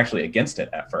 Soken was actually against it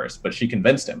at first, but she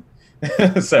convinced him.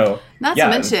 So not to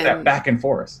mention that back and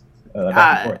forth.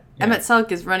 Emmett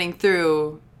Selk is running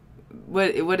through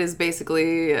what is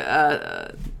basically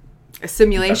a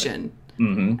simulation,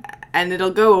 and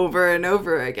it'll go over and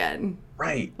over again,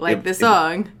 right? Like the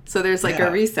song. So there's like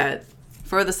a reset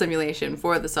for the simulation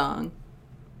for the song.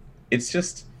 It's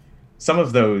just some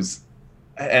of those.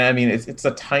 I mean, it's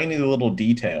a tiny little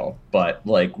detail, but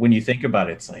like when you think about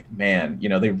it, it's like, man,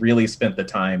 they really spent the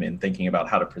time in thinking about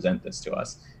how to present this to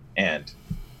us, and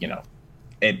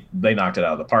they knocked it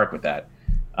out of the park with that.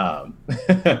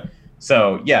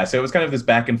 So it was kind of this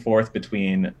back and forth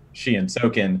between she and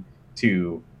Soken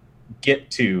to get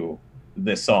to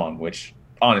this song, which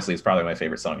honestly is probably my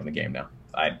favorite song in the game now.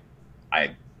 I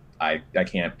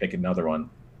can't pick another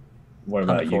one. What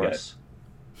about you guys?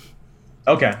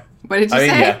 Okay. What did you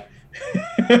say?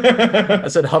 Yeah. I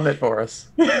said hum it for us.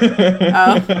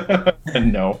 Oh.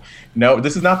 No,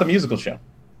 this is not the musical show.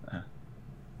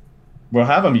 We'll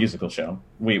have a musical show.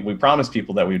 We promised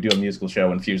people that we would do a musical show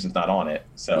when Fusion's not on it.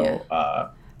 So,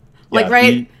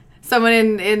 someone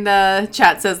in the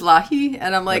chat says Lahi,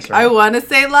 and I'm like, right. I want to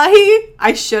say Lahi.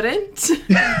 I shouldn't.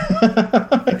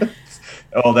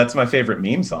 Oh, that's my favorite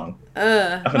meme song.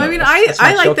 I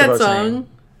like that song. Name.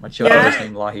 My Chocobo's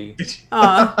name, Lahi.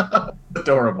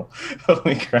 Adorable.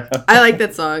 Holy crap. I like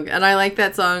that song, and I like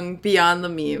that song beyond the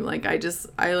meme. Like,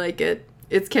 I like it.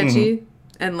 It's catchy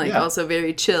and also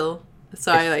very chill.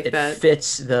 So I like that. It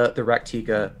fits the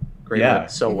Raktika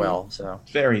Greywood so well. So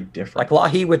very different.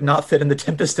 Like Lahi would not fit in the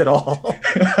Tempest at all.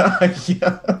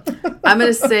 I'm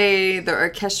gonna say the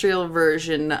orchestral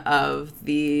version of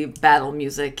the battle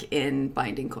music in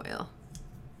Binding Coil.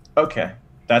 Okay,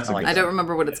 that's. I don't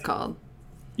remember what it's called.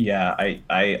 Yeah,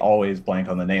 I always blank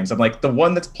on the names. I'm like, the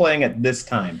one that's playing at this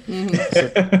time.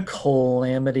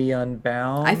 Calamity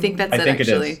Unbound? I think that's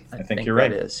actually. It is. I think you're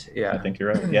right. It is. Yeah. I think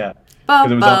you're right. Yeah. Ba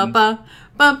ba ba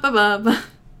ba ba ba.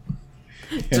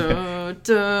 So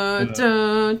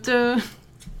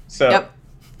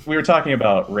we were talking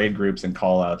about raid groups and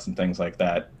call outs and things like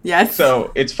that. Yes.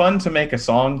 So it's fun to make a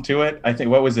song to it. I think,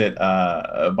 what was it?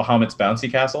 Bahamut's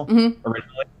Bouncy Castle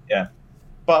originally? Yeah.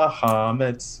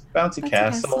 Bahamut's Bouncy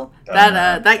Castle.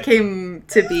 That came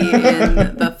to be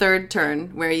in the third turn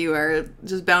where you are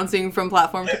just bouncing from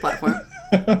platform to platform.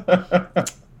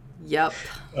 Yep.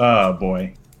 Oh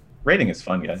boy. Raiding is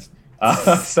fun, guys.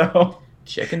 So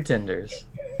chicken tenders.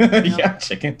 Yeah,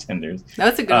 chicken tenders.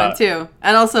 That's a good one too.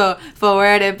 And also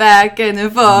forward and back and then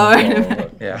forward and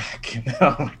back. Yeah.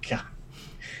 Oh my god.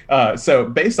 So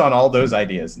based on all those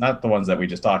ideas, not the ones that we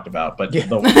just talked about, but the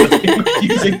ones that they were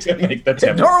using to make the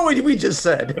Tempest. Nor what we just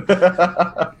said.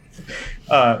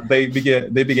 They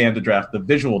began to draft the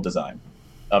visual design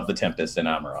of the Tempest in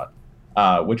Amarant,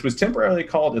 which was temporarily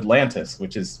called Atlantis,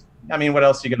 which is, I mean, what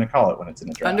else are you going to call it when it's in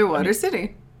a draft? Underwater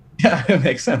City. Yeah, it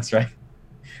makes sense, right?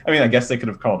 I mean, I guess they could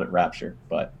have called it Rapture,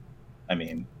 but I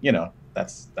mean, you know,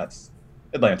 that's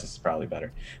Atlantis is probably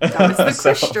better. That was the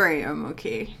Quistream,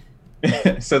 okay.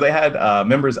 So they had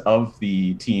members of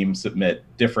the team submit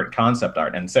different concept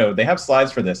art, and so they have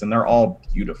slides for this, and they're all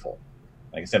beautiful.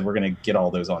 Like I said, we're going to get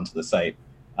all those onto the site.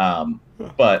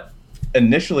 But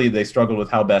initially, they struggled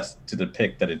with how best to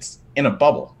depict that it's in a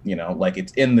bubble, you know, like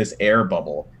it's in this air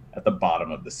bubble at the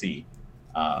bottom of the sea,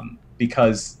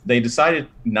 because they decided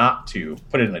not to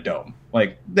put it in a dome.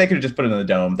 Like, they could have just put it in the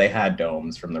dome. They had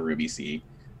domes from the Ruby Sea.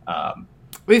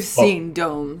 We've seen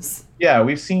domes. Yeah,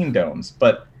 we've seen domes,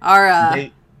 but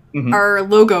our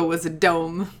logo was a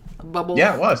dome, a bubble.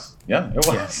 Yeah, it was. Yeah, it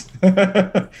was.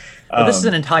 But this is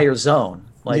an entire zone.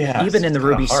 Like, yeah, even in the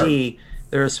Ruby hard. Sea,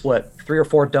 there's 3 or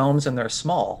 4 domes, and they're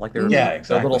small. Like they're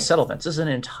little settlements. This is an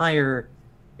entire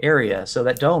area, so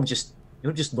that dome just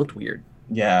looked weird.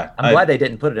 Yeah, I'm glad they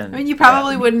didn't put it in. I mean, you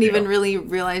probably wouldn't even really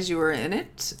realize you were in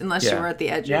it unless you were at the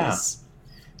edges. Yeah.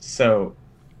 So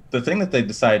the thing that they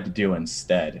decided to do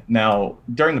instead, now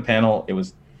during the panel, it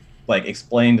was like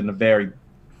explained in a very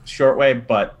short way,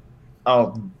 but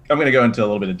I'm going to go into a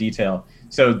little bit of detail.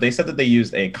 So they said that they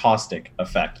used a caustic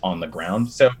effect on the ground.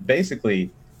 So basically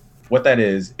what that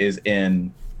is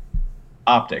in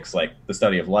optics, like the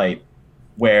study of light,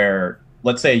 where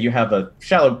let's say you have a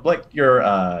shallow, like your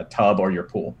tub or your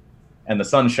pool, and the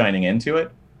sun's shining into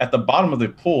it. At the bottom of the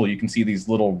pool, you can see these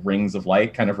little rings of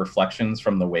light, kind of reflections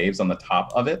from the waves on the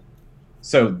top of it.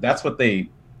 So that's what they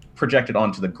projected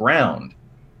onto the ground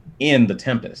in the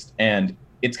Tempest. And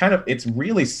it's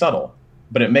really subtle,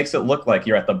 but it makes it look like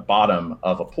you're at the bottom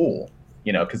of a pool,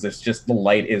 you know, because it's just the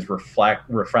light is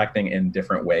refracting in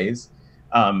different ways.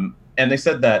 And they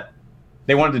said that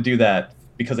they wanted to do that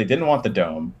because they didn't want the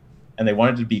dome, and they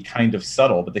wanted to be kind of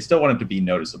subtle, but they still wanted to be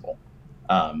noticeable.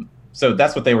 So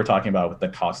that's what they were talking about with the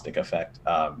caustic effect,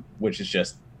 which is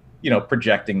just, you know,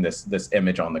 projecting this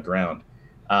image on the ground.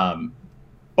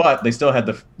 But they still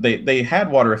had they had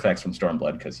water effects from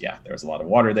Stormblood because, there was a lot of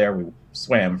water there. We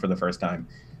swam for the first time.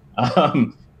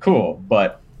 Cool.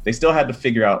 But they still had to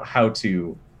figure out how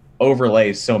to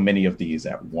overlay so many of these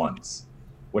at once,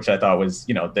 which I thought was,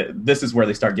 you know, this is where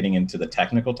they start getting into the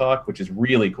technical talk, which is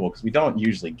really cool because we don't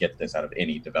usually get this out of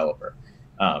any developer.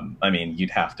 I mean, you'd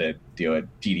have to do a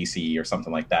GDC or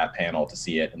something like that panel to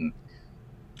see it, and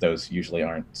those usually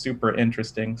aren't super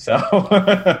interesting. So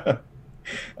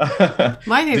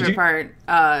my favorite part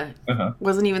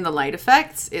wasn't even the light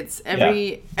effects. It's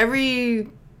every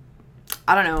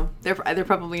I don't know. They're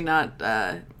probably not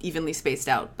evenly spaced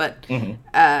out, but in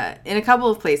a couple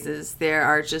of places there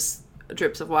are just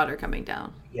drips of water coming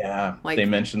down. Yeah, like, they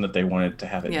mentioned that they wanted to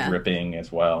have it dripping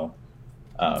as well.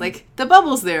 Like, the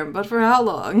bubble's there, but for how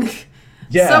long?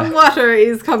 Yeah. Some water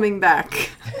is coming back.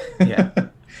 Yeah.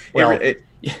 Well,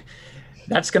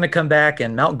 that's going to come back,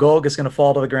 and Mount Golg is going to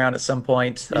fall to the ground at some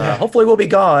point. Hopefully we'll be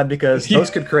gone, because those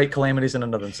could create calamities in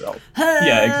and of themselves.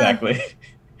 Yeah, exactly.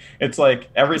 It's like,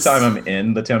 every time I'm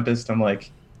in the Tempest, I'm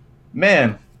like,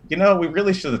 man, you know, we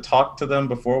really should have talked to them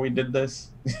before we did this.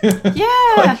 Yeah.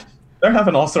 Like, they're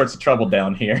having all sorts of trouble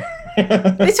down here.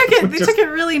 They took it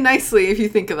really nicely, if you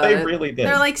think about it. They really did.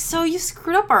 They're like, so you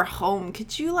screwed up our home.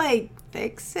 Could you, like,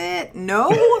 fix it? No?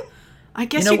 I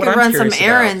guess you could run some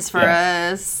errands for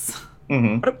us.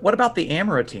 Mm-hmm. What about the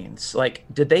Amaranthines? Like,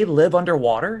 did they live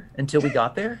underwater until we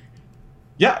got there?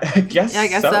 Yeah, I guess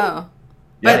so.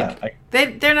 Yeah, but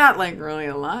they're not, like, really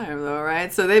alive, though,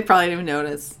 right? So they probably didn't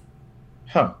notice.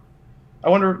 Huh. I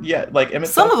wonder, like, Emmett,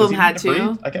 some of them had to.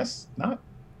 Breathe? I guess not.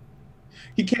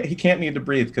 He can't need to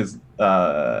breathe because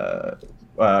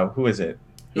who is it?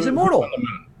 He's immortal. Who's on the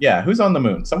moon? Yeah, who's on the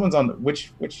moon? Someone's on the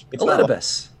which it's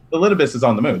Elidibus. Elidibus is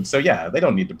on the moon, so yeah, they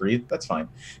don't need to breathe. That's fine.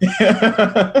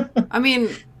 I mean,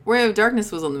 Ray of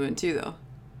Darkness was on the moon too, though.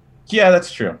 Yeah,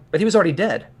 that's true. But he was already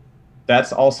dead.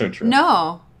 That's also true.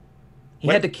 No. He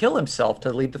had to kill himself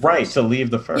to leave the first. Right, to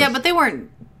leave the first. Yeah, but they weren't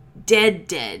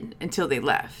dead until they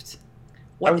left.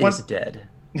 What is dead?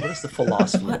 What is the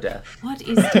philosophy of death? What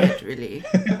is dead, really?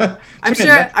 I'm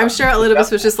sure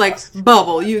Elidibus was just like,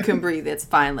 Bubble, you can breathe, it's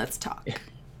fine, let's talk.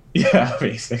 Yeah,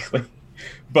 basically.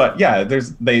 But yeah,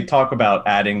 they talk about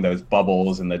adding those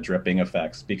bubbles and the dripping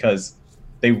effects because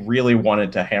they really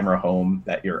wanted to hammer home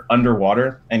that you're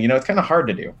underwater. And, you know, it's kind of hard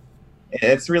to do.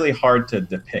 It's really hard to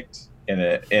depict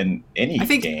in any I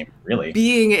think game, really.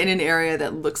 Being in an area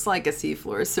that looks like a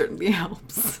seafloor certainly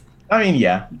helps. I mean,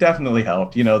 yeah, definitely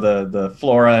helped. You know, the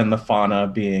flora and the fauna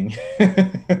being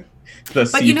the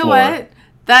But you know what?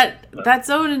 That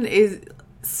zone is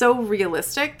so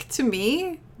realistic to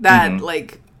me that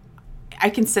like I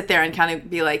can sit there and kind of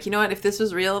be like, you know what? If this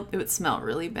was real, it would smell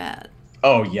really bad.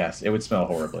 Oh yes, it would smell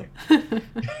horribly. Under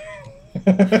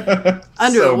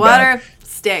So the water, bad.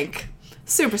 stank,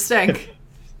 super stank.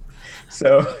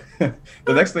 So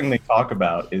the next thing they talk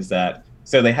about is that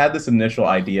so they had this initial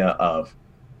idea of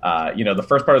the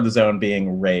first part of the zone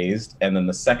being raised and then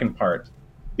the second part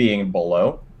being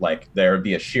below, like there would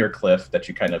be a sheer cliff that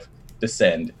you kind of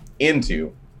descend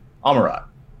into Amarat.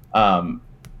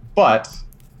 But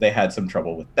they had some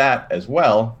trouble with that as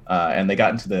well, and they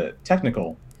got into the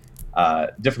technical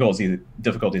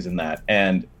difficulties in that.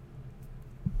 And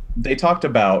they talked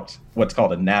about what's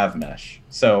called a nav mesh.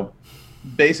 So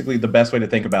basically the best way to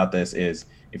think about this is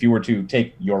if you were to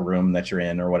take your room that you're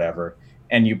in or whatever,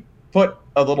 and you put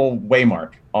a little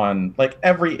waymark on like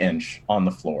every inch on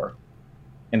the floor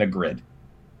in a grid.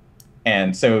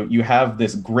 And so you have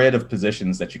this grid of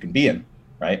positions that you can be in,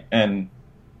 right? And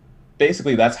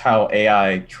basically that's how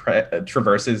AI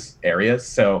traverses areas.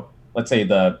 So let's say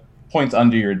the points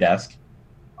under your desk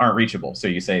aren't reachable. So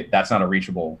you say that's not a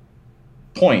reachable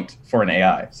point for an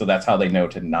AI. So that's how they know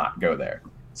to not go there.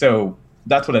 So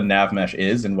that's what a nav mesh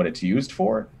is and what it's used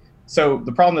for. So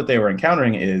the problem that they were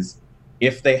encountering is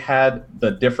if they had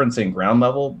the difference in ground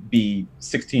level be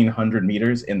 1,600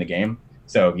 meters in the game,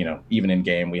 so, even in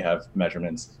game we have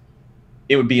measurements,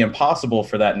 it would be impossible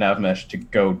for that nav mesh to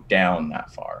go down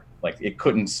that far. Like it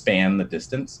couldn't span the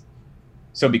distance.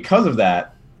 So because of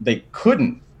that, they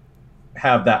couldn't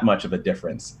have that much of a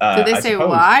difference. Did they say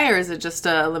why, or is it just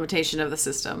a limitation of the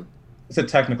system? It's a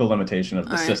technical limitation of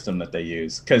the system that they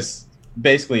use. Because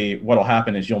basically what'll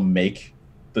happen is you'll make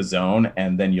the zone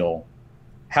and then you'll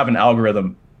have an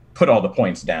algorithm put all the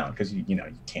points down because you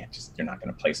can't you're not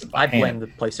going to place it by hand. I blame the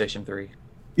PlayStation 3.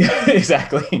 Yeah,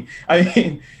 exactly. I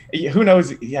mean, who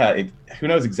knows? Yeah, who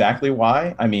knows exactly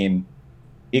why? I mean,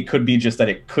 it could be just that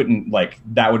it couldn't,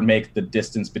 that would make the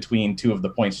distance between two of the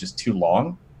points just too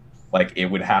long. Like it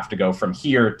would have to go from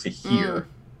here to here,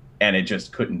 and it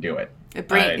just couldn't do it.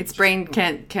 Its brain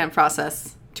can't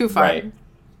process too far. Right.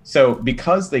 So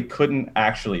because they couldn't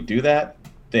actually do that,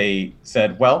 they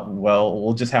said, well,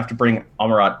 we'll just have to bring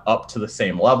Amarat up to the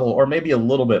same level or maybe a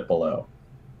little bit below.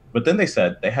 But then they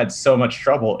said they had so much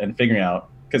trouble in figuring out,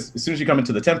 because as soon as you come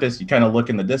into the Tempest, you kind of look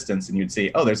in the distance and you'd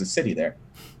see, oh, there's a city there.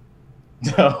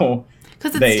 So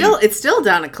because it's still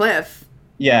down a cliff.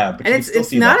 Yeah, but and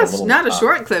it's not a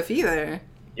short cliff either.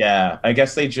 Yeah, I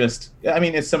guess they just. I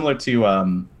mean, it's similar to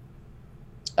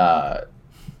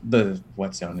the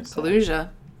what zone is Kaluja.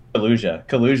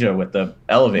 Kaluja with the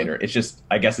elevator. It's just,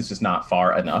 I guess it's just not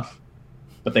far enough.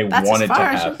 But they That's wanted as far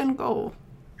to as have. You can go.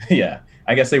 Yeah,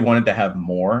 I guess they wanted to have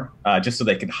more, just so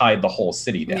they could hide the whole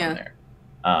city down there.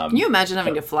 Can you imagine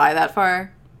having to fly that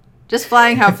far? Just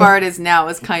flying how far it is now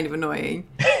is kind of annoying.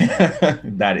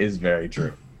 That is very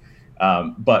true.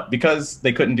 But because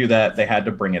they couldn't do that, they had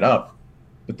to bring it up.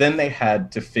 But then they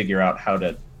had to figure out how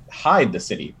to hide the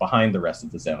city behind the rest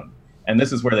of the zone. And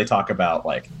this is where they talk about,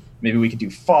 maybe we could do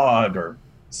fog or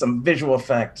some visual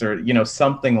effects or,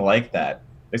 something like that.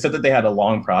 They said that they had a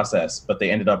long process, but they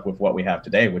ended up with what we have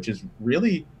today, which is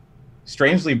really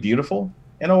strangely beautiful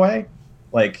in a way.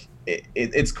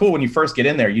 It's cool when you first get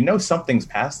in there, something's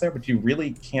past there, but you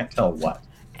really can't tell what.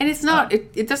 And it's not,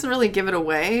 it doesn't really give it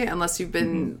away unless you've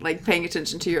been paying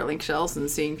attention to your link shells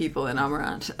and seeing people in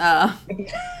Amarat.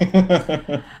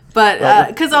 But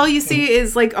because all you see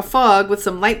is a fog with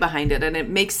some light behind it, and it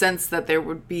makes sense that there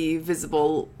would be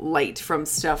visible light from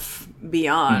stuff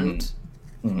beyond.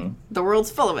 Mm-hmm. The world's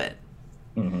full of it.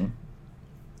 Mm-hmm.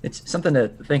 It's something to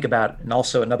think about, and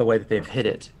also another way that they've hit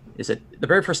it is that the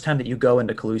very first time that you go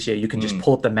into Kalusia, you can just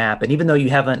pull up the map, and even though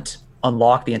you haven't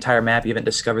unlocked the entire map, you haven't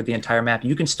discovered the entire map,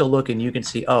 you can still look and you can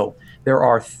see, oh, there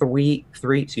are three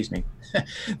Aetherites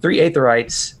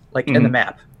in the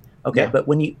map. Okay, but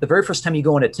when the very first time you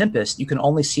go into Tempest, you can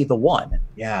only see the one.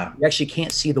 Yeah. You actually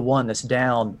can't see the one that's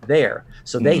down there.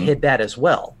 So they hid that as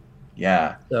well.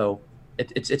 Yeah. So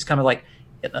it's kind of like,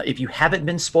 if you haven't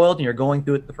been spoiled and you're going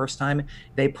through it the first time,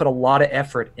 they put a lot of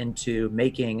effort into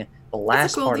making the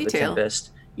last part of the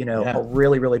Tempest, a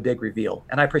really, really big reveal.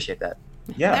 And I appreciate that.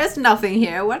 Yeah. There's nothing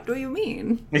here. What do you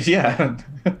mean? Yeah.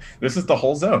 This is the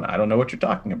whole zone. I don't know what you're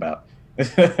talking about.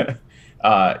 And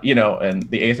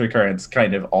the Aether Currents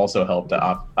kind of also help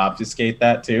to obfuscate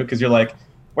that too. Because you're like,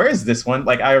 where is this one?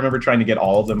 I remember trying to get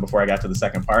all of them before I got to the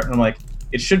second part. And I'm like,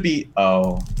 it should be,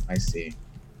 oh, I see.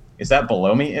 is that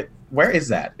below me? Where is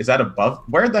that? Is that above?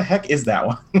 Where the heck is that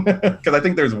one? Because I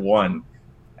think there's one.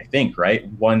 I think, right?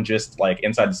 One just like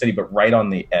inside the city, but right on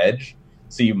the edge.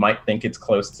 So you might think it's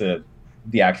close to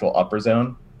the actual upper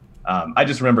zone. I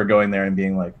just remember going there and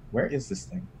being like, where is this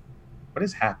thing? What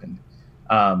has happened?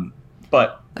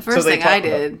 But the first thing I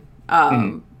did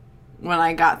when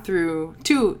I got through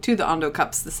to the Ondo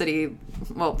Cups, the city,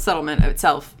 settlement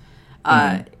itself,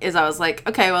 is I was like,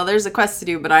 okay, well, there's a quest to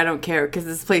do, but I don't care because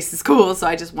this place is cool. So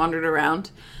I just wandered around.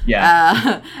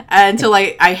 Yeah. Until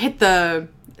I hit it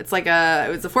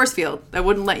was a force field that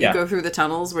wouldn't let you go through the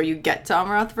tunnels where you get to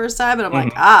Amarat the first time. And I'm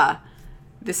like,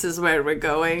 this is where we're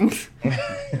going.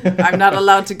 I'm not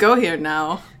allowed to go here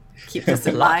now. Keep this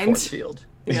in mind. Force field.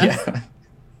 Yes.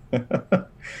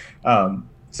 Yeah.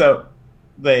 So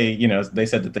they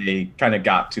said that they kind of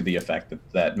got to the effect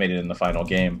that made it in the final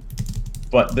game.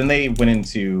 But then they went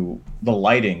into the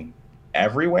lighting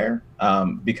everywhere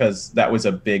because that was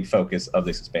a big focus of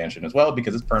this expansion as well,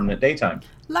 because it's permanent daytime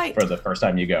for the first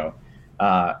time you go.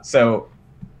 So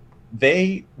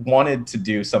they wanted to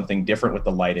do something different with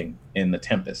the lighting in the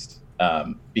Tempest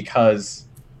because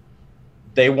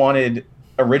they wanted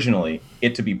originally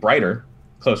it to be brighter,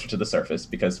 closer to the surface,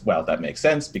 because, well, that makes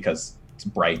sense because it's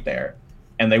bright there.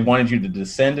 And they wanted you to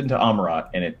descend into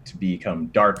Amarat and it to become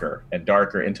darker and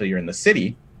darker until you're in the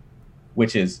city,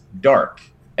 which is dark.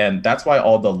 And that's why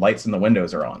all the lights in the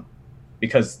windows are on,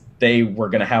 because they were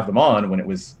going to have them on when it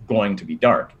was going to be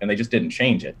dark, and they just didn't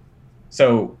change it.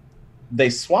 So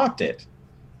they swapped it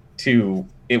to,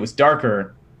 it was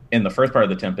darker in the first part of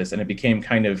the Tempest, and it became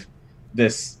kind of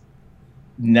this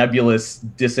nebulous,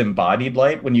 disembodied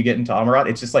light when you get into Amarat.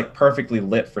 It's just like perfectly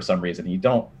lit for some reason. You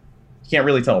can't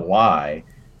really tell why,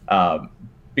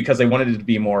 because they wanted it to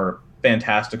be more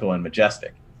fantastical and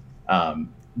majestic,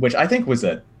 which I think was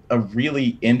a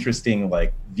really interesting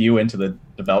like view into the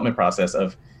development process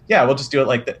of, we'll just do it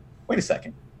like that. Wait a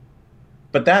second.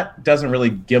 But that doesn't really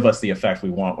give us the effect we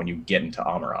want when you get into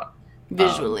Amarat.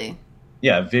 Visually.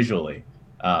 Visually.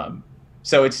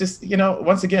 So it's just,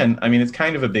 once again, I mean, it's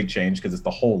kind of a big change because it's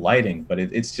the whole lighting, but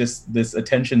it's just this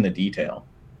attention to detail,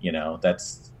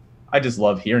 I just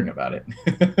love hearing about it.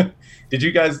 Did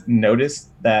you guys notice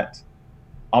that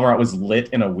Amarat was lit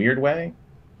in a weird way?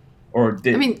 Or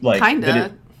kind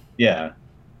of. Yeah.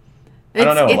 I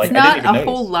don't know. It's not a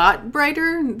whole lot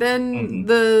brighter than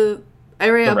the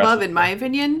area above, in my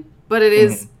opinion, but it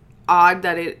is odd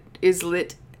that it is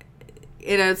lit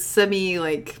in a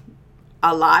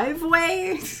alive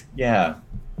way. Yeah,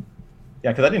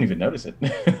 because I didn't even notice it.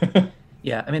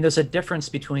 Yeah, I mean, there's a difference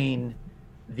between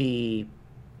the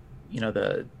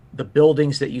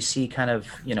buildings that you see kind of,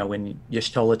 when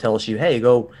Y'shtola tells you, hey,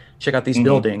 go check out these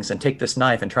buildings and take this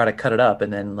knife and try to cut it up,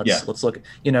 and then let's look,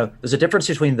 there's a difference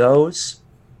between those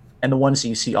and the ones that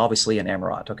you see obviously in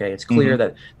Amarat. Okay, it's clear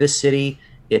that this city,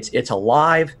 it's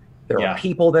alive. There are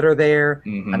people that are there.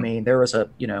 I mean, there was a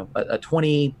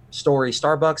 20-story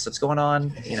Starbucks that's going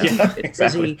on. It's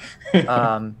exactly. busy.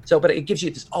 But it gives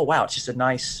you this. Oh wow, it's just a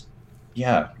nice.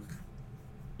 Yeah.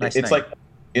 Nice it's thing. like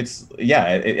it's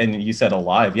and you said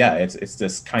alive. Yeah, it's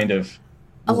this kind of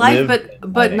alive,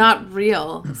 but not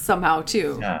real somehow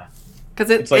too. Yeah.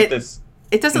 Because it's like this.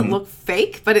 It doesn't look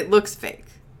fake, but it looks fake.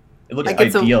 It looks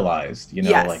idealized.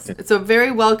 Yes, it's a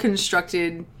very well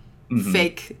constructed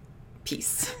fake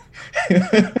piece.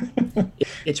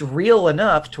 It's real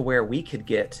enough to where we could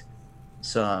get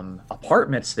some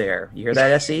apartments there. You hear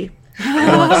that, SE?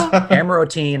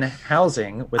 Amarotine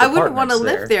housing with I apartments. wouldn't want to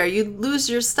live there. You'd lose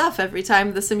your stuff every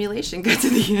time the simulation got to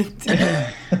the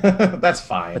end. That's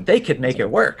fine. But they could make it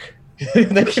work. He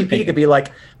could be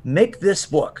like, make this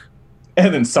book.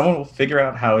 And then someone will figure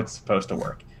out how it's supposed to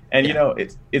work. And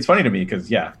it's funny to me because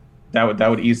that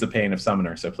would ease the pain of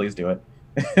Summoner, so please do it.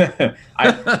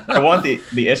 I want the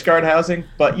Ishgard housing,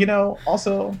 but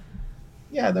also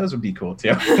those would be cool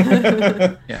too.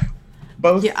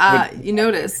 Both. You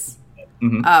notice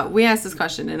we asked this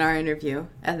question in our interview,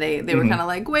 and they were kind of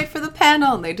like, wait for the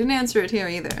panel, and they didn't answer it here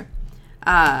either.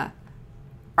 Are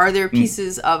there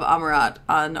pieces of Amarat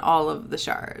on all of the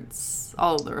shards,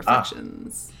 all of the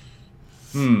reflections?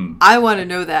 I want to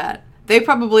know that. They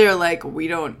probably are like, we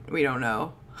don't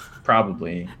know.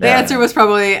 Probably. The answer was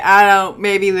probably, I don't,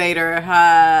 maybe later.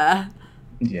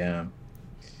 Yeah.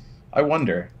 I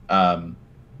wonder,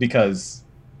 because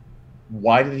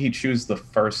why did he choose the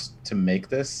first to make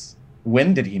this?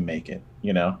 When did he make it?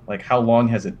 How long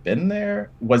has it been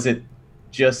there? Was it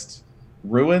just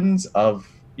ruins of,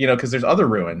 because there's other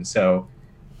ruins. So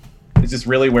is this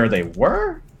really where they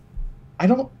were? I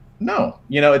don't know.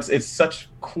 It's such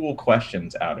cool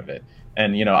questions out of it.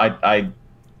 And, I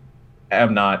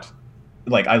am not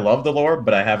like I love the lore,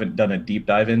 but I haven't done a deep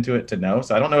dive into it to know.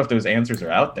 So I don't know if those answers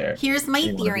are out there. Here's my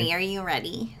You wanna theory. Are you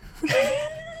ready?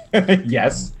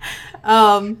 Yes.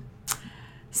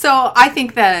 So I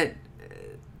think that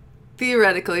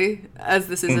theoretically, as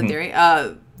this is a theory,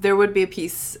 there would be a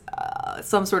piece,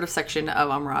 some sort of section of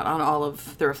Amarat on all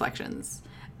of the reflections.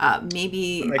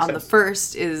 Maybe on the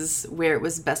first is where it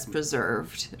was best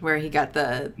preserved, where he got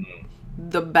the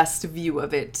best view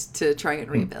of it to try and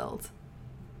rebuild.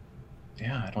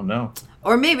 Yeah, I don't know.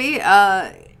 Or maybe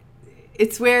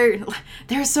it's where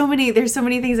there's so many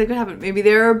things that could happen. Maybe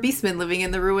there are beastmen living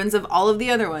in the ruins of all of the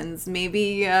other ones.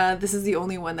 Maybe this is the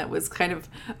only one that was kind of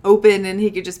open, and he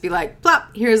could just be like,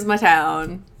 "Plop, here's my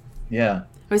town." Yeah.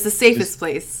 It was the safest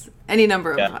place. Any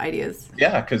number of ideas.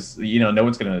 Yeah, because no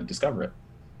one's going to discover it.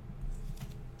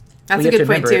 That's a good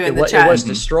point too in the chat. It was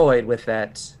destroyed with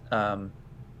that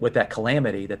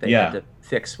calamity that they had to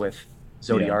fix with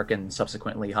Zodiark and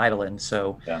subsequently Hydaelyn.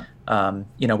 So,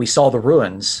 we saw the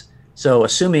ruins. So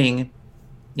assuming,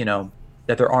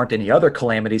 that there aren't any other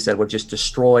calamities that would just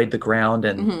destroyed the ground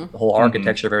and the whole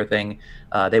architecture of everything,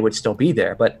 they would still be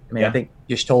there. But I think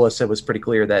Y'shtola said was pretty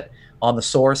clear that on the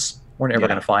source, we're never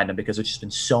going to find them because there's just been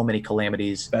so many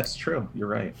calamities. That's true. You're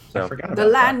right. So, I forgot about the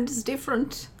land is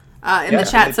different. In the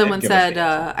chat, someone said,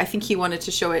 I think he wanted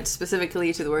to show it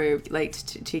specifically to the warrior of light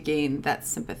to gain that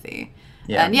sympathy.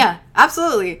 Yeah. And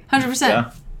absolutely, 100%.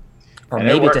 Yeah. Or and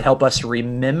maybe to help us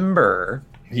remember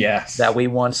that we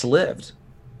once lived.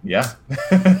 Yeah.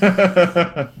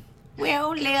 We're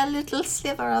only a little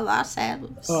sliver of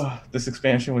ourselves. Oh, this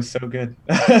expansion was so good.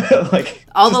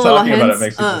 All the little hints. About it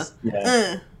makes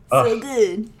so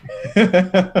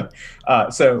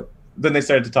good. So then they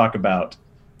started to talk about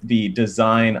the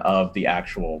design of the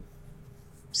actual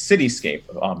cityscape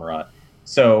of Amarat.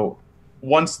 So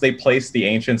once they placed the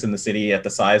ancients in the city at the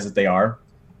size that they are,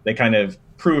 they kind of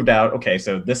proved out, okay,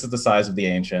 so this is the size of the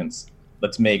ancients.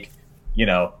 Let's make,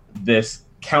 this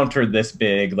counter this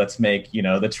big. Let's make,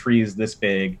 the trees this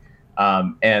big.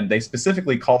 And they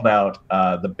specifically called out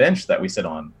the bench that we sit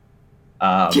on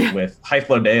with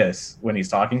Hythlodaeus when he's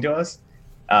talking to us.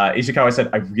 Ishikawa said,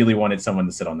 I really wanted someone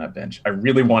to sit on that bench. I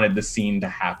really wanted the scene to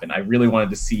happen. I really wanted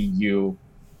to see you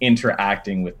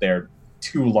interacting with their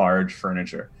too large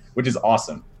furniture, which is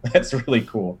awesome. That's really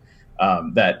cool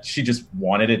that she just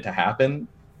wanted it to happen.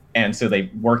 And so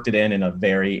they worked it in a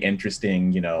very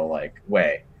interesting,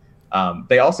 way.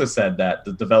 They also said that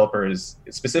the developers,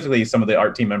 specifically some of the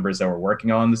art team members that were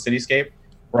working on the cityscape,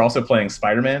 were also playing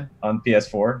Spider-Man on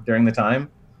PS4 during the time.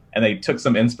 And they took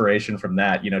some inspiration from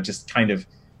that, just kind of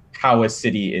how a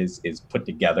city is put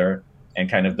together and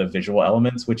kind of the visual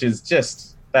elements, which is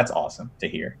just, that's awesome to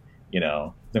hear,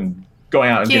 them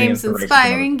going out and getting inspiration.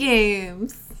 Inspiring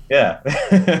games. Yeah.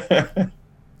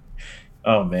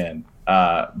 Oh, man.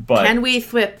 But can we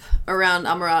thwip around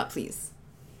Amarat, please?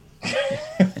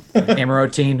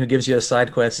 Amaro team who gives you a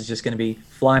side quest is just going to be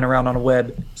flying around on a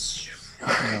web.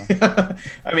 I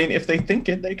mean, if they think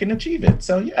it, they can achieve it.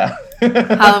 So, yeah.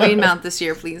 Halloween mount this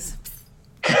year, please.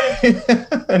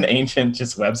 An ancient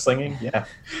just web slinging, yeah.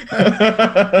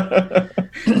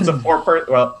 It's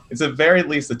a it's at very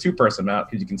least a 2-person mount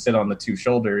because you can sit on the 2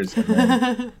 shoulders.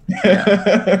 And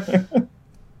then...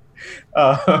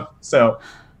 so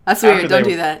that's weird. Don't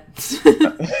do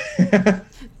that.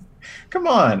 Come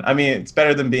on. I mean, it's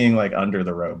better than being under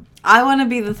the robe. I want to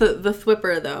be the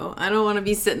thwipper, though. I don't want to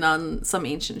be sitting on some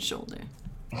ancient shoulder.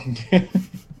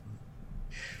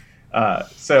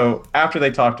 So after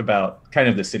they talked about kind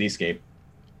of the cityscape,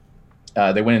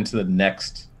 they went into the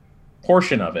next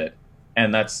portion of it,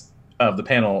 and that's of the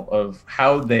panel of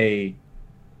how they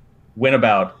went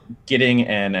about getting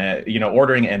and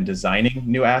ordering and designing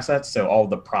new assets. So all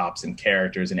the props and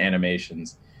characters and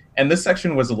animations. And this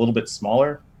section was a little bit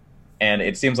smaller, and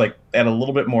it seems like they had a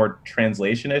little bit more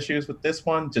translation issues with this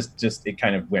one. Just it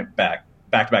kind of went back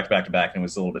to back, and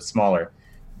was a little bit smaller.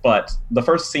 But the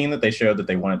first scene that they showed that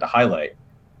they wanted to highlight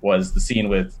was the scene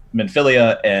with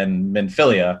Minfilia and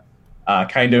Minfilia,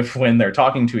 kind of when they're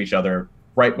talking to each other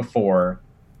right before,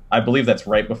 I believe that's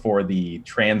right before the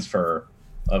transfer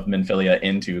of Minfilia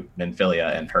into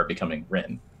Minfilia and her becoming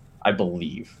Rin, I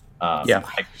believe.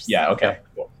 Okay.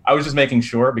 Cool. I was just making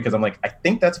sure because I'm like, I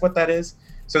think that's what that is.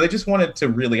 So they just wanted to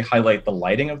really highlight the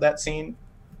lighting of that scene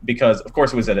because, of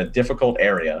course, it was at a difficult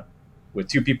area with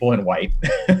 2 people in white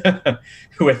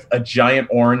with a giant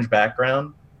orange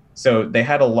background. So they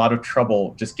had a lot of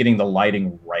trouble just getting the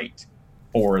lighting right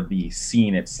for the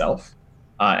scene itself.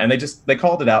 And they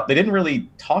called it out. They didn't really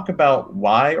talk about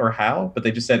why or how, but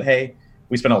they just said, hey,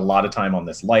 we spent a lot of time on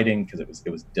this lighting because it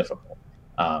was difficult.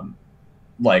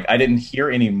 like I didn't hear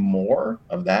any more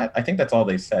of that. I think that's all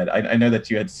they said. I know that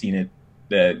you had seen it.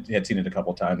 That you had seen it a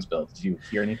couple times, Bill. Did you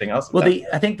hear anything else? Well,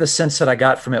 I think the sense that I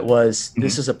got from it was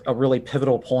this is a really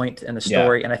pivotal point in the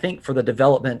story, and I think for the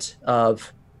development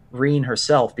of Reen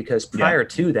herself, because prior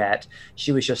to that,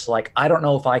 she was just like, I don't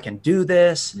know if I can do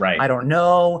this. Right. I don't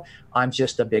know. I'm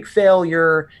just a big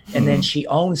failure. And then she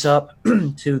owns up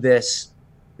to this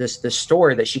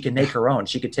story that she can make her own.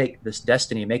 She could take this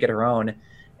destiny, make it her own,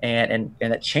 and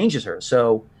it changes her.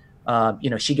 So,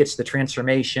 she gets the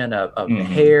transformation of the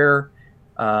hair,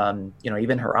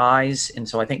 even her eyes. And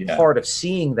so I think part of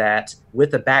seeing that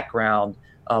with the background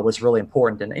was really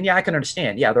important. And I can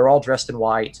understand. Yeah, they're all dressed in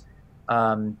white.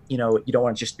 You don't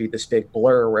want to just be this big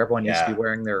blur where everyone needs to be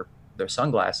wearing their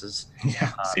sunglasses.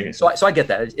 Yeah, seriously. So I get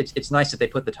that. It's nice that they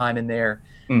put the time in there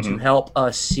to help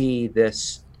us see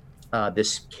this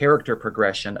character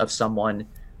progression of someone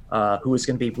who is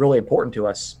going to be really important to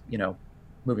us,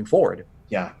 moving forward.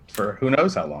 Yeah, for who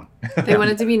knows how long. They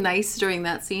wanted to be nice during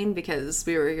that scene because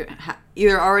we were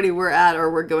either already were at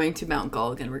or we're going to Mount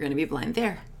Gulg and we're going to be blind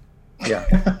there.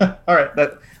 Yeah. All right.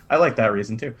 I like that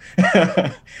reason too.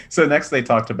 So next they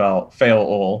talked about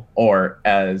Feo-ul, or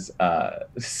as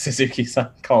Suzuki-san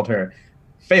called her,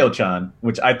 Feo-chan,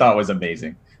 which I thought was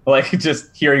amazing. Like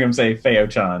just hearing him say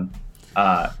Feo-chan.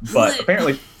 But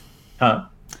apparently,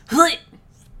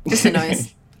 Just a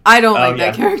noise. I don't like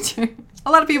that character.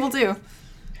 A lot of people do.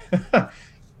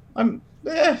 I'm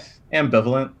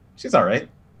ambivalent. She's all right.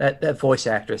 That voice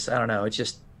actress, I don't know. It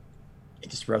just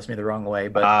rubs me the wrong way.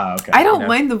 But okay. I don't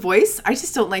mind the voice. I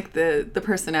just don't like the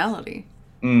personality.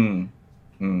 I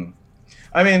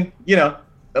mean, a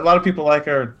lot of people like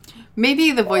her.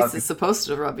 Maybe the voice is supposed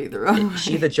to rub you the wrong way. Is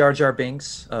she the Jar Jar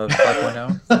Binks of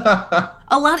 5.0?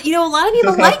 A lot of people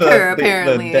like her,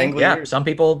 apparently. Yeah, some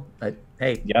people,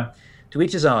 hey, to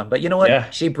each his own. But you know what? Yeah.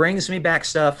 She brings me back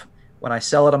stuff when I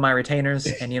sell it on my retainers,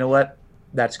 and you know what?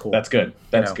 That's cool. That's good.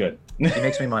 That's good. She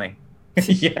makes me money.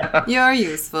 Yeah. You're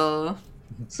useful.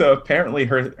 So apparently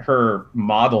her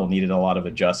model needed a lot of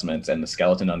adjustments and the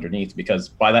skeleton underneath, because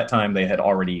by that time they had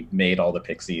already made all the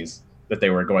pixies that they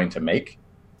were going to make.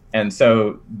 And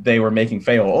so they were making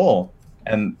Feo-ul,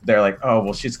 and they're like, oh,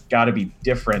 well, she's got to be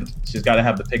different. She's got to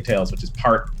have the pigtails, which is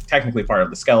technically part of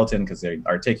the skeleton because they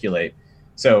articulate.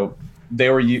 So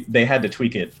they had to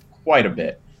tweak it quite a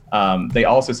bit. They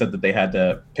also said that they had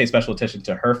to pay special attention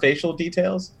to her facial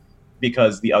details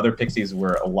because the other pixies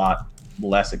were a lot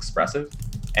less expressive,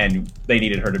 and they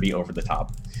needed her to be over the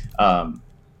top. But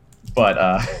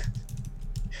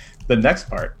the next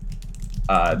part,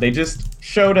 they just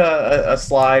showed a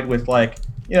slide with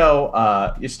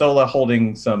Yustola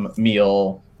holding some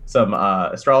meal, some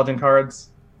astrologian cards,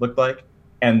 looked like,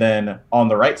 and then on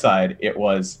the right side it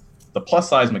was the plus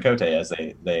size Mikote, as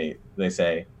they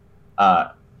say,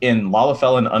 in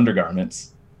Lalafell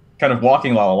undergarments, kind of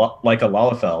walking like a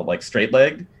Lalafell, like straight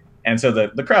legged. And so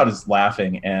the crowd is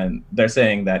laughing, and they're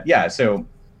saying that, so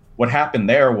what happened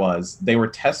there was they were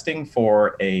testing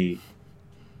for a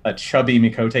chubby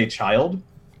Mikote child.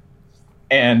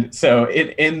 And so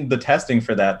in the testing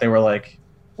for that, they were like,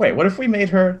 wait, what if we made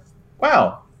her,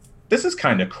 wow, this is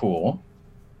kind of cool.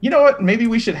 You know what? Maybe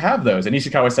we should have those. And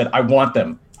Ishikawa said, I want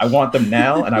them. I want them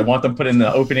now, and I want them put in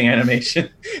the opening animation,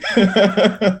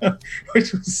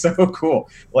 which was so cool.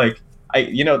 Like,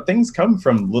 things come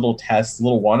from little tests,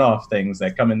 little one-off things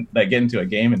that get into a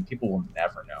game, and people will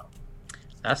never know.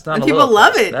 That's not. And a people little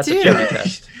love test. it That's too. a chubby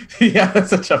test. Yeah,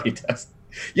 that's a chubby test.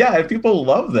 Yeah, and people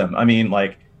love them. I mean,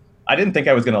 like, I didn't think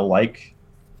I was gonna like.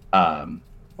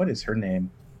 What is her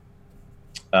name?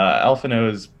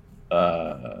 Alphino's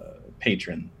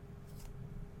patron.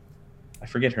 I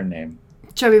forget her name.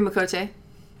 Chubby Mikote.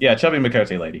 Yeah, Chubby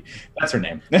Mikote lady. That's her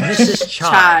name. Mrs. Chai.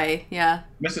 Chai, yeah.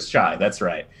 Mrs. Chai, that's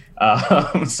right.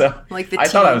 So Like the I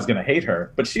thought I tea. was going to hate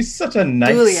her, but she's such a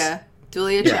nice...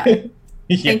 Dulia Chai.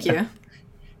 Yeah. Thank you.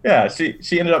 Yeah,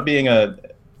 she ended up being an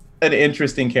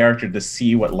interesting character to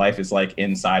see what life is like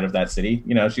inside of that city.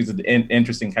 She's an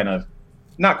interesting kind of,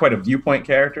 not quite a viewpoint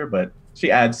character, but she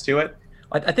adds to it.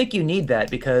 I think you need that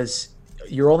because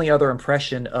your only other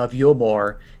impression of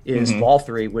Yulmore is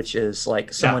Valkyrie, which is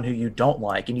like someone who you don't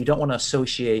like, and you don't want to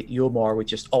associate Yulmore with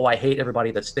just, I hate everybody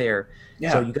that's there.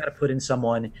 Yeah. So you got to put in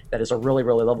someone that is a really,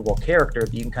 really lovable character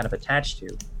that you can kind of attach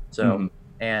to. So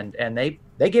and they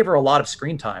gave her a lot of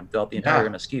screen time throughout the entire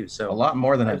MSQ. So a lot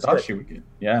more than I thought she would get.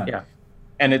 Yeah. Yeah.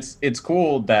 And it's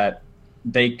cool that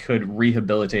they could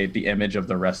rehabilitate the image of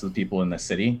the rest of the people in the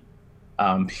city,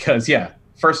 because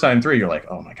first time through, you're like,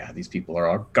 oh my God, these people are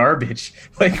all garbage.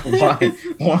 Like, why?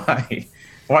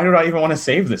 Why do I even want to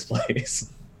save this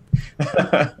place?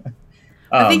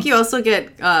 I think you also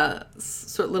get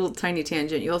sort of little tiny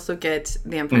tangent. You also get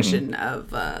the impression of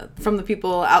from the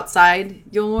people outside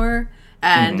Yulmore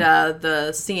and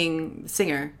the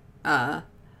singer.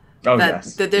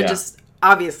 That they're just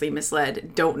obviously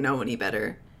misled, don't know any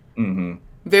better.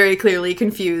 Very clearly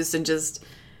confused and just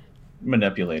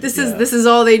manipulated. This is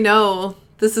all they know.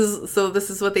 This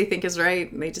is what they think is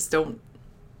right, and they just don't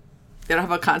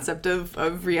have a concept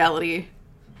of reality.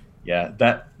 Yeah,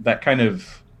 that kind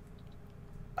of,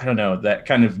 I don't know, that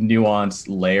kind of nuanced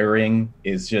layering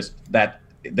is just that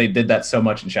they did that so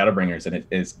much in Shadowbringers, and it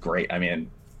is great. I mean,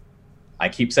 I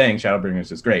keep saying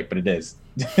Shadowbringers is great, but it is.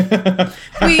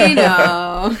 We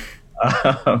know.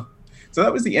 So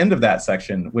that was the end of that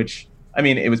section, which, I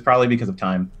mean, it was probably because of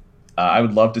time. I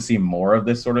would love to see more of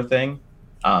this sort of thing.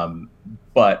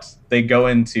 But they go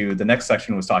into, the next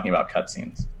section was talking about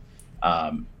cutscenes.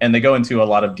 And they go into a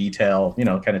lot of detail,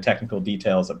 kind of technical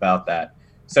details about that.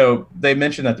 So they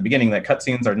mentioned at the beginning that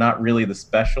cutscenes are not really the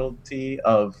specialty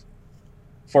of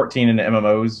 14 and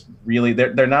MMOs. Really,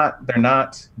 they're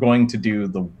not going to do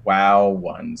the WoW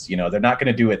ones. They're not going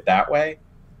to do it that way.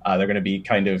 They're going to be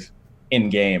kind of in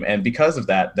game, and because of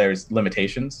that, there's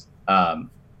limitations.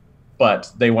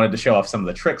 But they wanted to show off some of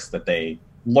the tricks that they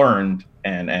learned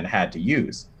and had to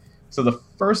use. So the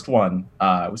first one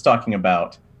was talking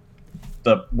about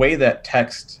the way that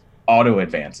text auto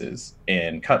advances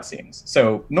in cutscenes.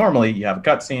 So normally you have a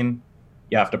cutscene,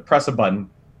 you have to press a button,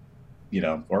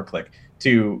 or click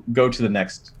to go to the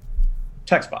next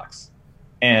text box.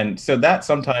 And so that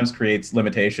sometimes creates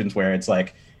limitations where it's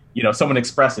like, someone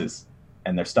expresses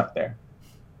and they're stuck there.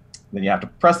 Then you have to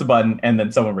press the button and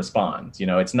then someone responds.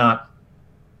 It's not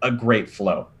a great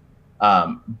flow.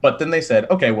 But then they said,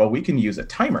 okay, well, we can use a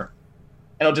timer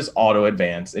and it'll just auto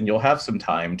advance and you'll have some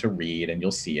time to read and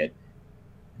you'll see it.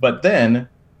 But then,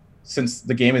 since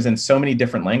the game is in so many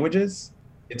different languages,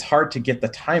 it's hard to get the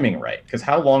timing right, because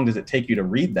how long does it take you to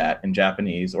read that in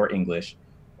Japanese or English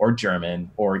or German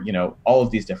or, all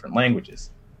of these different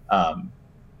languages?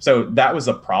 So that was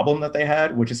a problem that they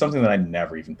had, which is something that I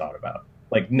never even thought about.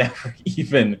 Like, never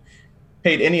even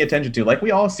paid any attention to. Like,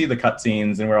 we all see the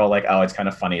cutscenes and we're all like, oh, it's kind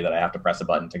of funny that I have to press a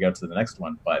button to go to the next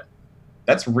one. But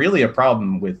that's really a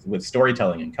problem with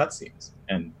storytelling in cutscenes.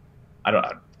 And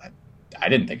I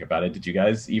didn't think about it. Did you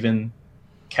guys even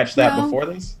catch that before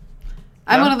this?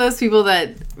 I'm one of those people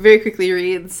that very quickly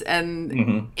reads,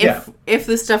 and if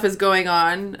the stuff is going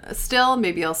on still,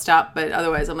 maybe I'll stop, but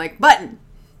otherwise I'm like, button.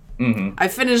 I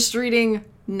finished reading,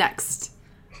 next.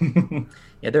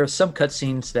 Yeah, there are some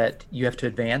cutscenes that you have to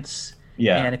advance.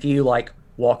 Yeah. And if you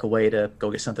walk away to go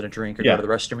get something to drink or go to the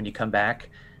restroom and you come back,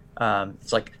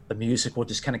 it's like the music will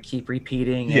just kind of keep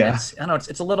repeating. And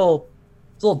it's a little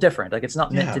different. Like, it's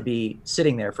not meant to be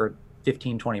sitting there for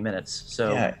 15, 20 minutes.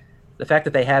 So the fact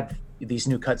that they have these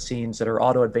new cutscenes that are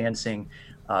auto advancing,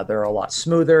 they're a lot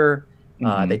smoother.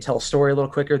 They tell a story a little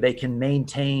quicker. They can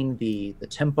maintain the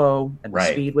tempo and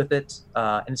the speed with it.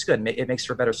 And it's good. It makes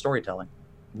for better storytelling.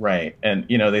 Right. And,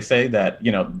 they say that,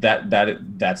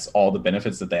 that's all the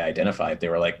benefits that they identified. They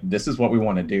were like, this is what we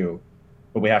want to do,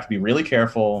 but we have to be really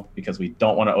careful because we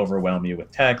don't want to overwhelm you with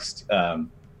text.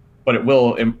 But it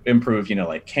will improve,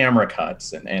 like camera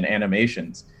cuts and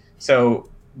animations. So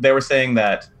they were saying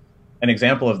that an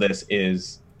example of this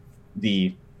is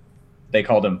they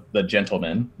called him the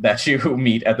gentleman that you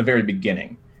meet at the very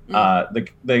beginning.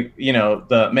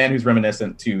 The man who's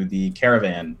reminiscent to the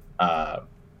caravan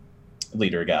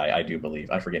leader guy, I do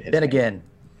believe. I forget his name. Again.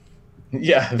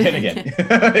 Yeah, Finnegan.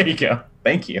 There you go.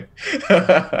 Thank you.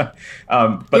 But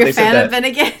You're a fan of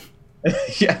Finnegan?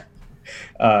 Yeah.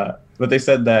 But they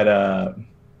said that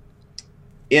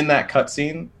in that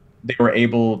cutscene, they were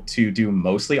able to do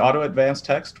mostly auto advanced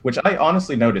text, which I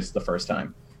honestly noticed the first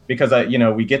time, because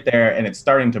we get there and it's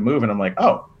starting to move and I'm like,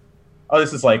 oh,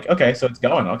 this is like, okay, so it's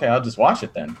going. Okay, I'll just watch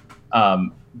it then.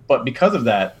 But because of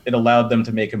that, it allowed them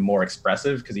to make him more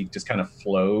expressive because he just kind of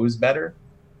flows better,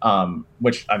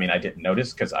 which, I mean, I didn't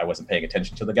notice because I wasn't paying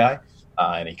attention to the guy,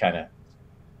 and he kind of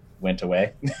went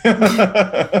away.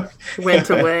 Went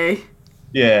away.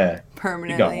 Yeah.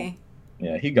 Permanently.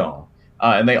 He gone.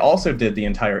 And they also did the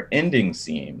entire ending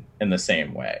scene in the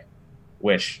same way,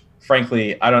 which,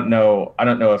 frankly, I don't know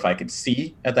if I could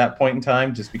see at that point in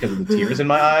time just because of the tears in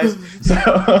my eyes. So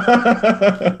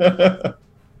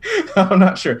I'm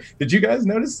not sure. Did you guys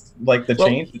notice the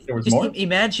change? There was more.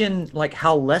 Imagine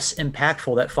how less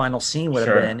impactful that final scene would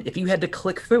have been if you had to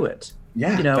click through it.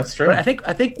 Yeah, that's true. But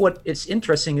I think what it's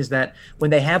interesting is that when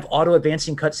they have auto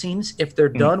advancing cutscenes, if they're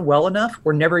done well enough,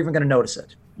 we're never even going to notice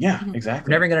it. Yeah,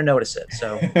 exactly. We're never going to notice it.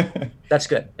 So that's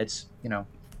good. It's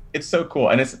it's so cool,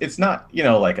 and it's not, you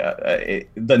know, like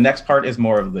the next part is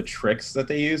more of the tricks that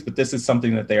they use, but this is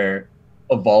something that they're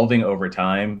evolving over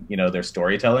time. You know, their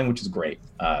storytelling, which is great.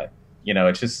 You know,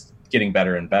 it's just getting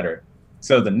better and better.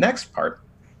 So the next part,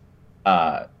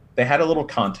 they had a little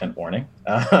content warning.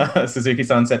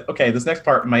 Suzuki-san said, "Okay, this next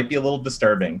part might be a little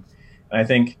disturbing," and I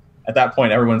think at that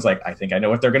point everyone's like, "I think I know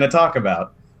what they're going to talk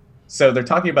about." So they're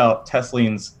talking about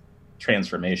Teslene's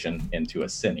transformation into a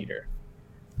Sin Eater.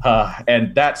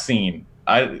 And that scene,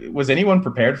 was anyone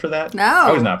prepared for that? No.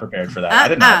 I was not prepared for that. I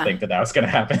did not think that was going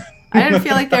to happen. I didn't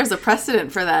feel like there's a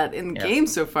precedent for that in the game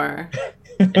so far.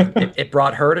 It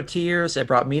brought her to tears. It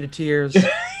brought me to tears.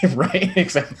 Right,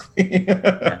 exactly.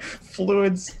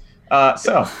 Fluids.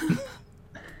 So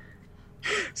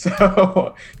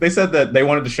they said that they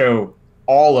wanted to show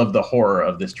all of the horror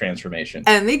of this transformation.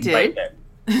 And they did. Right then.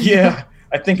 Yeah,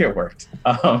 I think it worked.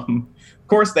 Of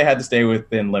course, they had to stay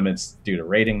within limits due to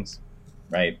ratings,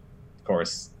 right? Of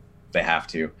course, they have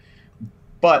to.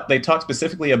 But they talked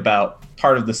specifically about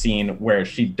part of the scene where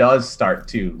she does start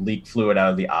to leak fluid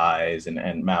out of the eyes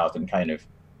and mouth and kind of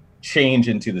change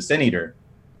into the Sin Eater.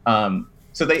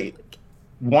 So they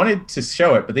wanted to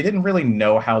show it, but they didn't really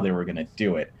know how they were going to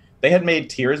do it. They had made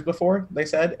tears before, they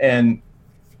said, and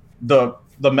the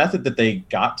method that they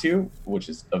got to, which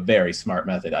is a very smart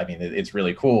method, I mean, it's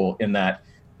really cool in that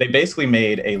they basically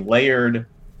made a layered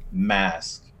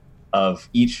mask of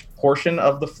each portion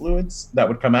of the fluids that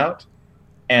would come out,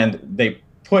 and they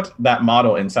put that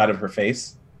model inside of her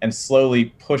face and slowly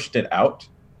pushed it out,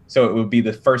 so it would be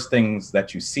the first things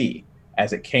that you see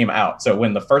as it came out. So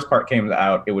when the first part came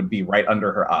out, it would be right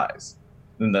under her eyes.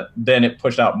 Then it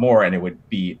pushed out more, and it would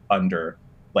be under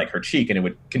like her cheek, and it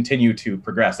would continue to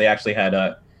progress. They actually had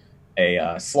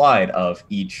a slide of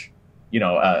each, you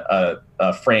know,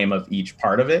 a frame of each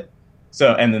part of it.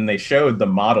 So, and then they showed the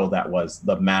model that was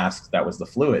the mask, that was the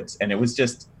fluids, and it was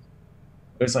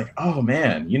like, oh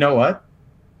man, you know what?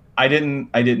 I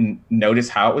didn't notice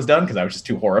how it was done because I was just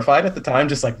too horrified at the time,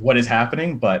 just like, what is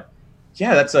happening? But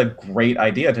yeah, that's a great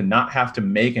idea, to not have to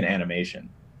make an animation,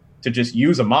 to just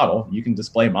use a model. You can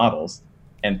display models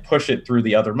and push it through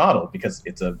the other model because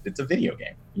it's a video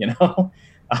game, you know?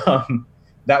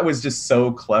 That was just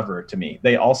so clever to me.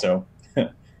 They also,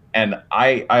 and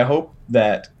I hope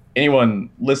that anyone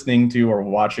listening to or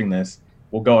watching this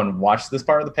will go and watch this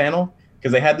part of the panel,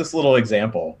 because they had this little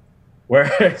example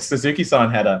where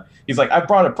Suzuki-san he's like, I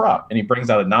brought a prop, and he brings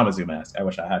out a Namazu mask. I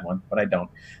wish I had one, but I don't.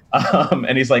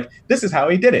 And he's like, this is how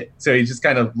he did it. So he just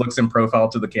kind of looks in profile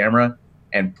to the camera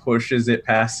and pushes it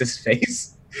past his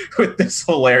face with this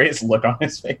hilarious look on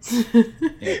his face.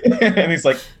 And he's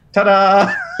like,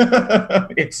 ta-da!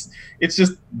 It's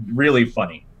just really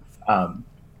funny.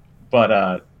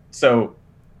 So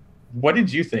what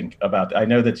did you think about, I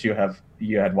know that you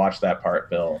had watched that part,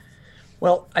 Bill.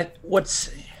 Well, I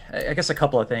guess a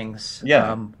couple of things.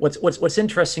 Yeah. What's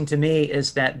interesting to me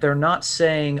is that they're not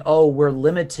saying, "Oh, we're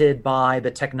limited by the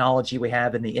technology we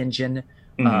have in the engine."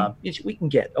 Mm-hmm. We can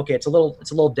get, okay, it's a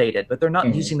little dated, but they're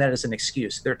not using that as an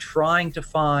excuse. They're trying to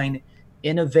find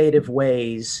innovative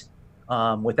ways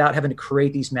without having to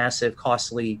create these massive,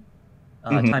 costly,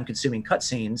 time-consuming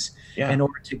cutscenes in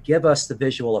order to give us the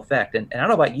visual effect. And I don't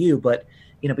know about you, but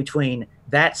you know, between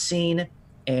that scene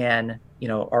and you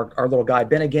know our little guy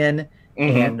Ben again,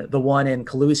 and the one in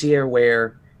Calusia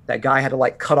where that guy had to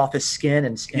like cut off his skin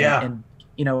and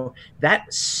you know,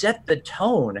 that set the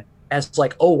tone as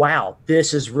like, oh wow,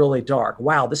 this is really dark.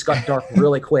 Wow, this got dark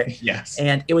really quick. Yes.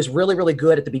 And it was really, really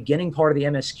good at the beginning part of the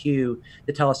MSQ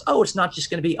to tell us, oh, it's not just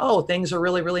going to be, oh, things are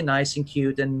really, really nice and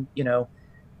cute and, you know,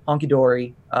 honky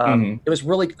dory. It was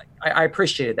really, I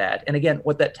appreciated that. And again,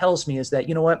 what that tells me is that,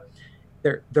 you know what,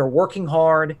 they're working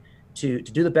hard to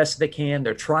do the best they can.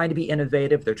 They're trying to be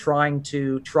innovative. They're trying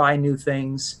to try new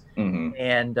things, and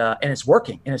it's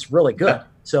working, and it's really good. Yeah.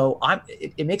 So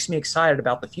it makes me excited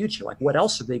about the future. Like, what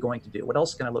else are they going to do? What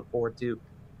else can I look forward to?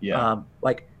 Yeah.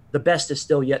 Like the best is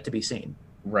still yet to be seen.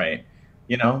 Right.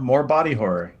 You know, more body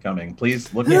horror coming.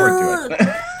 Please look forward to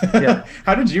it. Yeah.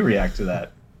 How did you react to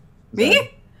that? Me?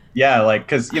 Yeah, like,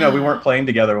 because, you know, we weren't playing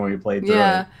together when we played through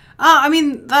it. I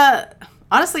mean,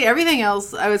 honestly, everything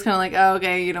else, I was kind of like, oh,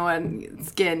 okay, you know what,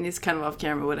 skin is kind of off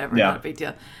camera, whatever, not a big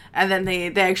deal. And then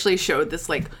they actually showed this,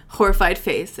 like, horrified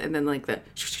face, and then, like,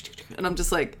 and I'm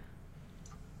just like...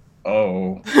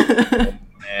 Oh,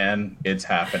 man, it's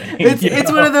happening.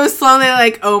 It's one of those slowly,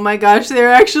 like, oh my gosh,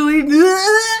 they're actually...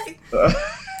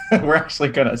 We're actually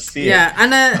gonna see it. Yeah,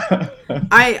 and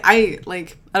I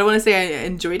don't want to say I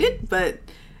enjoyed it, but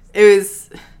it was...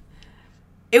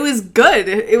 it was good.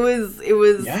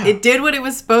 Yeah. It did what it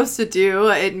was supposed to do.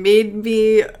 It made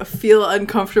me feel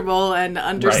uncomfortable and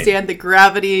understand the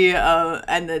gravity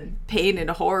and the pain and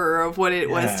horror of what it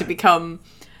was to become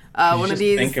one of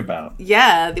these. Think about.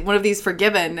 Yeah, one of these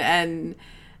Forgiven, and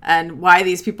why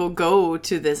these people go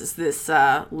to this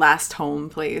last home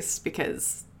place,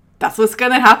 because that's what's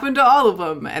gonna happen to all of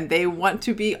them, and they want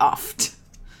to be offed.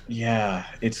 Yeah,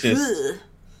 it's just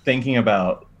thinking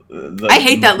about. I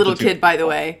hate that little kid, by the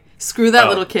way. Screw that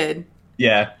little kid.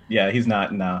 Yeah, he's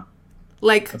not. No,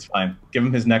 like, that's fine. Give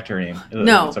him his nectarine.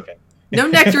 No, it's okay. No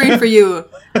nectarine for you.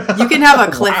 You can have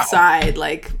a cliffside.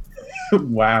 Like,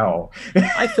 wow.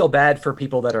 Mm-hmm. I feel bad for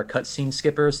people that are cutscene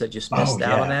skippers that just missed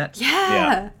out on that.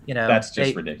 Yeah. You know, that's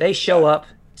just ridiculous. They show up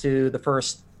to the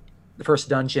first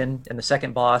dungeon and the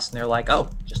second boss, and they're like, "Oh,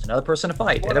 just another person to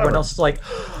fight," and everyone else is like,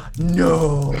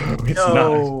 "No, It's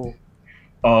no." not.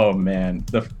 Oh man,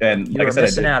 and You're like I said,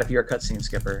 missing out if you're a cutscene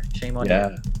skipper. Shame on you.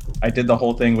 Yeah, I did the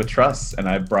whole thing with Truss, and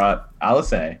I brought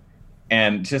Alice,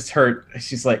 and just her.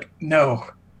 She's like, "No,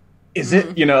 is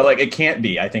it? You know, like it can't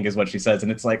be." I think is what she says,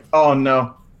 and it's like, "Oh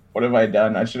no, what have I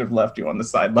done? I should have left you on the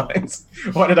sidelines.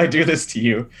 Why did I do this to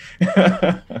you?"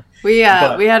 We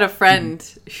had a friend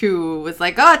who was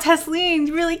like, "Oh,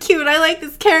 Tesleen, really cute. I like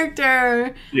this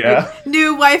character. Yeah, like,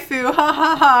 new waifu. Ha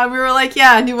ha ha." And we were like,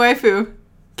 "Yeah, new waifu.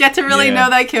 Get to really know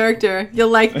that character. You'll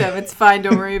like them. It's fine.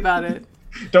 Don't worry about it.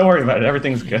 Don't worry about it.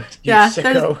 Everything's good." Yeah,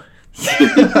 Sicko.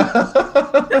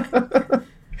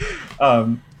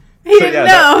 He didn't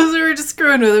know. So we were just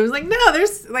screwing with him. It was like, no,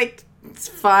 there's like, it's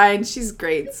fine. She's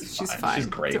great. She's fine. She's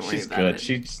great. Don't worry She's about good. it.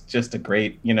 She's just a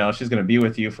great. You know, she's going to be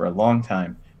with you for a long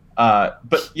time.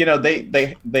 But you know,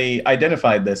 they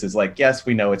identified this as like, yes,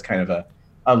 we know it's kind of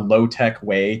a low tech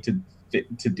way to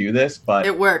do this, but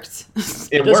it worked.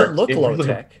 It doesn't look low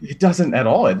tech. It doesn't at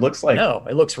all. It looks like No,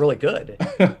 it looks really good.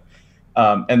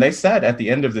 And they said at the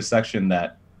end of the section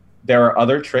that there are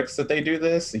other tricks that they do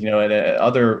this, you know, in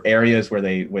other areas where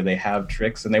they have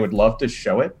tricks, and they would love to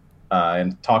show it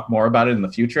and talk more about it in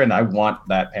the future. And I want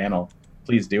that panel.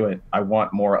 Please do it. I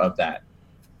want more of that,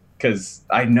 because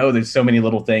I know there's so many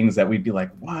little things that we'd be like,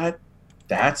 what?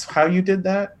 That's how you did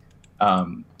that?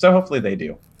 So hopefully they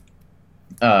do.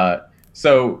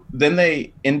 So then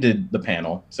they ended the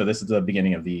panel. So this is the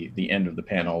beginning of the end of the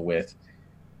panel with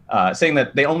saying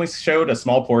that they only showed a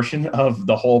small portion of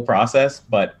the whole process,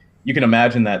 but you can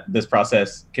imagine that this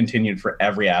process continued for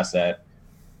every asset,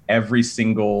 every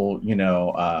single, you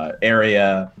know,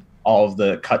 area, all of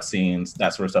the cutscenes,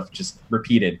 that sort of stuff, just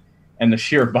repeated. And the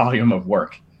sheer volume of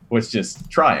work was just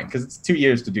trying, because it's 2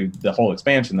 years to do the whole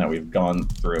expansion that we've gone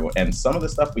through, and some of the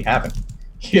stuff we haven't.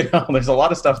 You know, there's a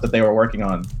lot of stuff that they were working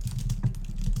on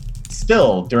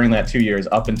still during that 2 years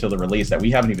up until the release that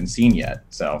we haven't even seen yet.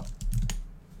 So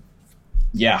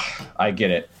yeah, I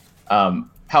get it.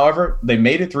 However, they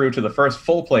made it through to the first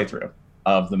full playthrough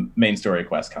of the main story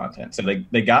quest content. So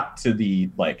they got to the,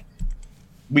 like,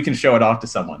 we can show it off to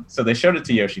someone. So they showed it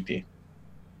to Yoshi P.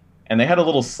 And they had a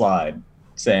little slide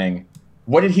saying,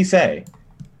 what did he say?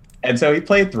 And so he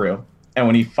played through, and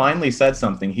when he finally said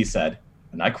something, he said,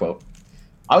 and I quote,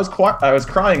 I was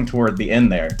crying toward the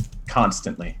end there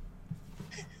constantly.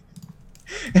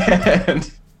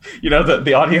 And, you know,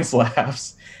 the audience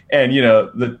laughs, and, you know,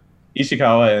 the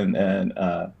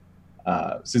Ishikawa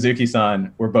and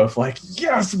Suzuki-san were both like,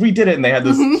 yes, we did it. And they had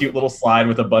this cute little slide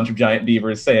with a bunch of giant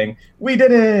beavers saying, we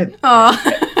did it.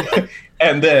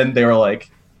 And then they were like,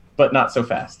 but not so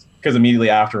fast. Because immediately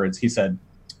afterwards he said,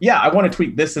 yeah, I want to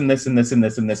tweak this and this and this and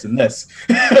this and this and this.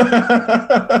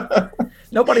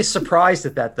 Nobody's surprised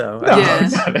at that, though. No, Yeah.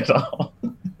 not at all.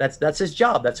 That's his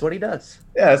job. That's what he does.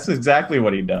 Yeah, that's exactly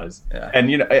what he does. Yeah. And,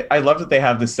 you know, I love that they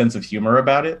have this sense of humor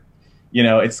about it. You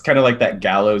know, it's kind of like that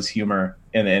gallows humor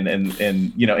in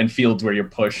you know, in fields where you're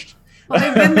pushed. Well,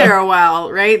 they've been there a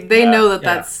while, right? They know that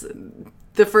Yeah. that's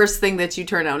the first thing that you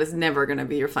turn out is never going to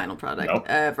be your final product Nope.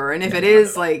 ever. And if it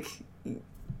is, like,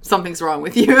 something's wrong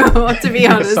with you, to be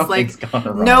honest. Like, Something's gone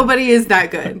wrong. nobody is that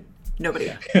good.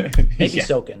 Nobody. Maybe Yeah.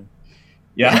 Soken.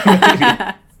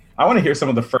 Yeah. I want to hear some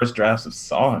of the first drafts of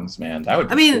songs, man. That would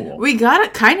be I mean, cool. we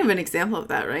got kind of an example of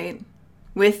that, right?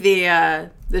 With the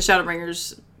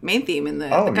Shadowbringers main theme in the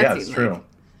Oh, the yeah, cutscene. it's true. Like,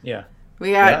 Yeah.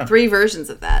 we got Yeah. 3 versions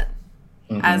of that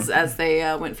Mhm. as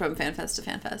they went from FanFest to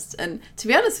FanFest. And to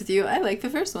be honest with you, I like the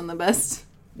first one the best.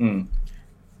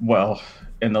 Well,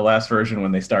 in the last version,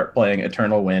 when they start playing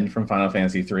Eternal Wind from Final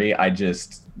Fantasy III,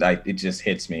 it just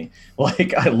hits me.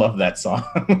 Like, I love that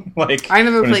song. Like, I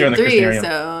never when it's during played the 3,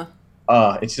 Crystarium,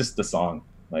 so... it's just the song.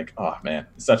 Like, oh man,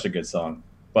 it's such a good song.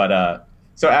 But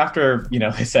so after, you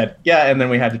know, they said, yeah, and then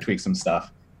we had to tweak some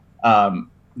stuff.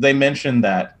 They mentioned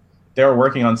that they were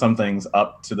working on some things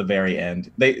up to the very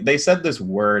end. They said this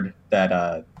word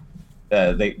that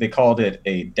they called it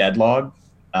a deadlog,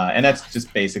 and that's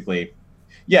just basically,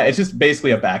 yeah, it's just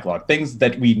basically a backlog. Things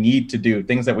that we need to do,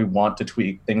 things that we want to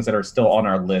tweak, things that are still on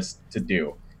our list to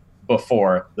do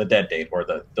before the dead date or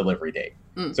the delivery date.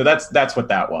 So that's what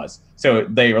that was. So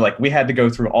they were like, we had to go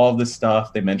through all of this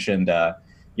stuff. They mentioned, there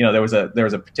was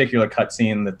a particular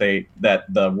cutscene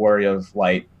that the Warrior of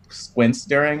Light squints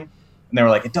during, and they were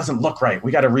like, it doesn't look right.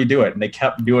 We got to redo it. And they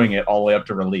kept doing it all the way up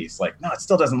to release. Like, no, it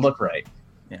still doesn't look right.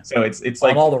 Yeah. So it's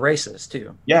like on all the races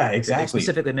too. Yeah, They exactly.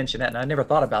 specifically mentioned that, and I never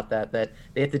thought about that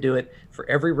they have to do it for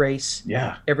every race,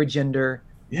 Yeah, every gender,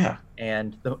 yeah,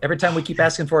 and every time we keep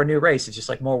asking for a new race, it's just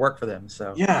like more work for them.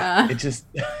 So yeah. It just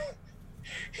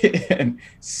and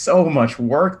so much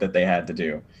work that they had to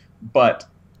do, but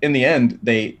in the end,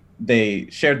 they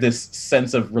shared this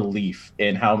sense of relief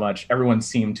in how much everyone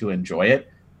seemed to enjoy it.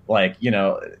 Like,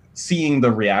 seeing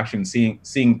the reaction,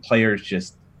 seeing players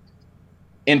just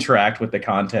interact with the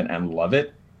content and love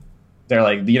it. They're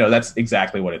like, that's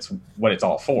exactly what it's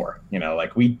all for.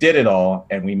 Like, we did it all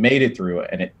and we made it through,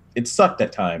 and it sucked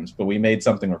at times, but we made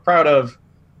something we're proud of.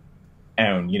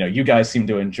 And, you guys seem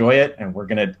to enjoy it, and we're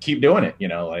going to keep doing it,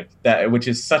 like that, which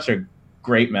is such a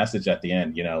great message at the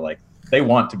end, like they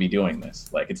want to be doing this.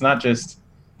 Like, it's not just,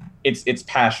 it's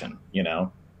passion,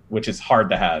 which is hard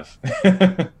to have,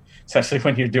 especially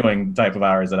when you're doing the type of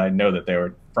hours that I know that they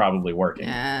were probably working.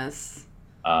 Yes.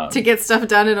 To get stuff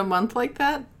done in a month like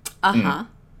that?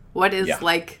 What is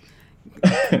like,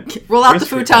 roll out the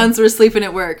futons, we're sleeping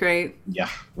at work, right? Yeah,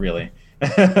 really.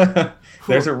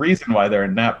 There's a reason why there are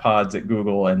nap pods at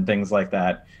Google and things like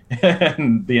that,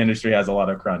 and the industry has a lot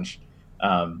of crunch.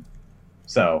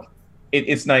 So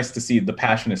it's nice to see the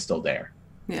passion is still there,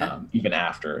 even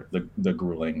after the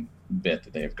grueling bit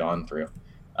that they've gone through.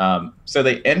 So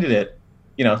they ended it,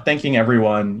 thanking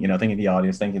everyone, thanking the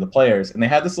audience, thanking the players, and they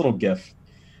had this little GIF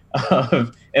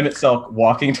of Emmett Selk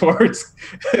walking towards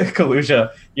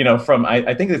Kaluja, from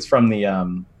I think it's from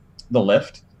the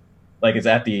lift. Like, it's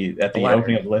at the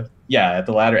opening of the lift. Yeah, at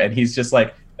the ladder. And he's just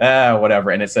like,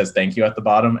 whatever. And it says thank you at the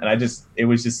bottom. And it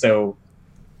was just so,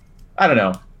 I don't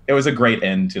know. It was a great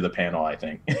end to the panel, I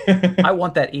think. I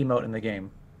want that emote in the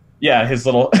game. Yeah, his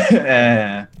little,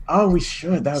 oh, we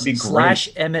should. That would be great.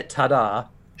 / Emmett Tada.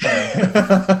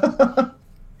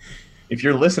 If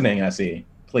you're listening, SE,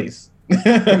 please.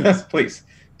 please.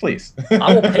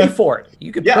 I will pay for it.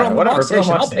 You can put it on the box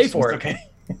station. I'll pay for it.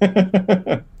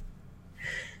 Okay.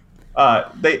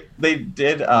 They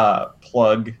did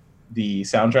plug the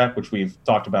soundtrack, which we've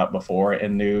talked about before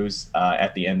in news,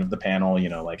 at the end of the panel,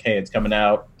 like, hey, it's coming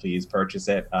out, please purchase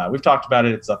it. We've talked about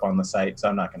it. It's up on the site, so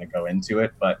I'm not going to go into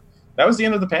it, but that was the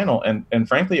end of the panel. And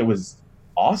frankly, it was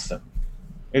awesome.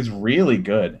 It was really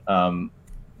good.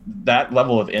 That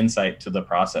level of insight to the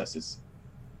process is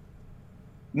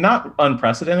not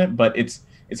unprecedented, but it's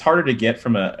harder to get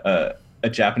from a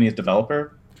Japanese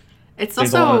developer. It's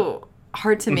also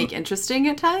hard to make interesting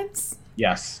at times.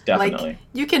 Yes, definitely. Like,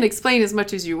 you can explain as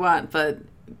much as you want, but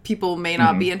people may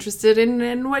not be interested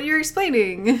in what you're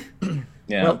explaining.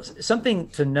 Yeah. Well, something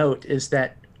to note is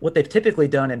that what they've typically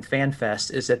done in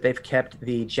FanFest is that they've kept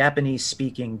the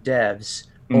Japanese-speaking devs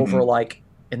over, like,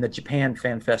 in the Japan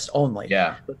FanFest only.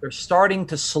 Yeah. But they're starting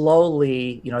to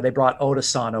slowly, they brought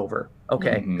Oda-san over,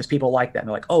 because people like that. And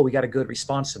they're like, oh, we got a good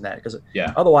response from that. Because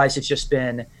otherwise it's just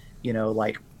been,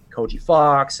 like, Koji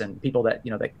Fox and people that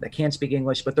that can't speak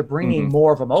English, but they're bringing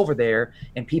more of them over there,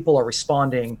 and people are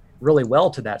responding really well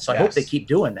to that. So I hope they keep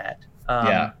doing that.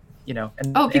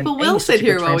 People will sit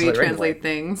here while we translate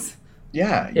things.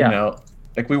 Yeah,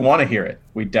 like, we want to hear it.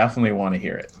 We definitely want to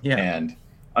hear it. Yeah. And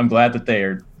I'm glad that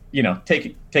they're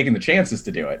taking the chances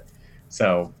to do it.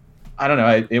 So I don't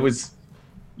know. It was,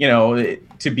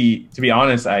 to be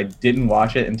honest, I didn't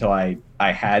watch it until I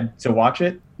had to watch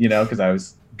it. Because I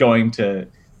was going to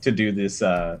do this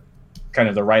kind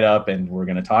of the write-up, and we're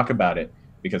going to talk about it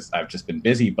because I've just been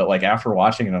busy. But, like, after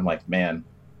watching it, I'm like, man,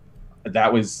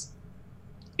 that was,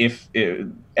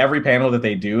 every panel that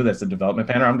they do that's a development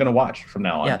panel, I'm going to watch from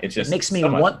now on. Yeah, it makes me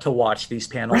want to watch these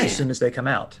panels as soon as they come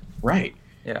out. Right.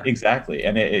 Yeah, exactly.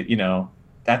 And it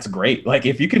that's great. Like,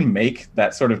 if you can make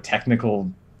that sort of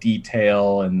technical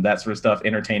detail and that sort of stuff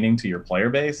entertaining to your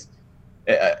player base,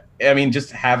 I mean,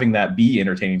 just having that be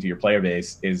entertaining to your player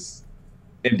base is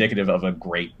indicative of a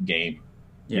great game.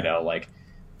 Like,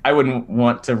 I wouldn't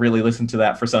want to really listen to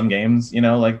that for some games,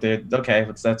 like,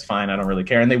 that's fine, I don't really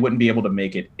care. And they wouldn't be able to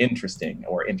make it interesting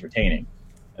or entertaining.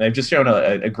 And they've just shown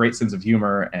a great sense of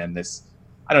humor and this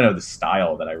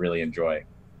style that I really enjoy.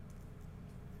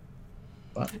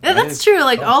 But That's true.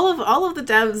 Like all of the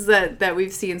devs that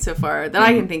we've seen so far that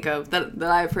I can think of that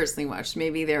I personally watched.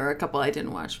 Maybe there are a couple I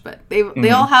didn't watch, but they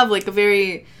all have like a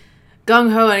very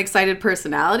gung ho and excited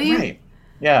personality. Right.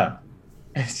 Yeah.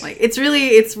 Like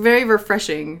it's very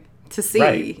refreshing to see.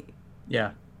 Right.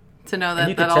 Yeah. To know And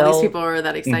you that could all these tell- people are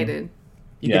that excited.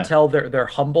 You can tell they're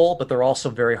humble, but they're also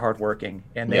very hardworking,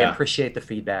 and they Yeah. appreciate the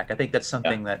feedback. I think that's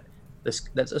something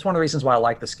that's one of the reasons why I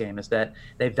like this game, is that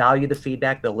they value the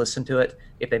feedback. They'll listen to it.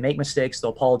 If they make mistakes, they'll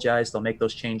apologize. They'll make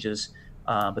those changes,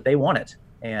 but they want it.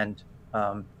 And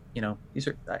these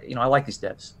are I like these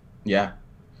devs. Yeah.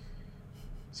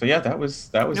 So yeah, that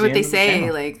was. You know the what end they of the say?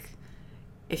 panel. Like,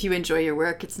 if you enjoy your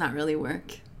work, it's not really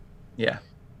work. Yeah.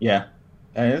 Yeah,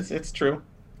 and it's true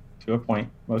to a point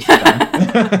most of the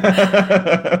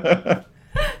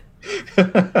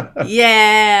time.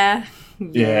 Yeah.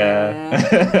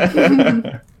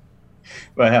 Yeah.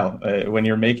 But hell, when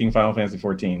you're making Final Fantasy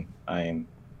 14, I'd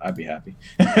be happy.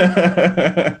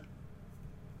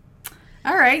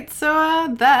 All right,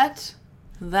 so that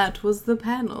was the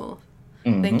panel.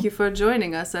 Mhm. Thank you for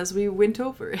joining us as we went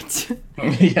over it.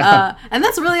 Yeah. And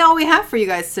that's really all we have for you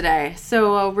guys today.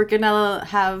 So we're going to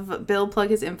have Bill plug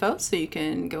his info so you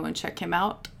can go and check him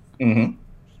out. Mm-hmm.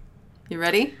 You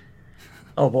ready?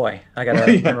 Oh boy, I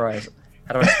gotta memorize.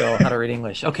 How do I spell? How to read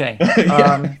English? Okay.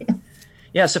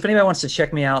 Yeah. So if anybody wants to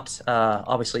check me out,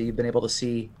 obviously you've been able to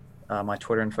see my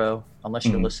Twitter info, unless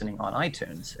you're listening on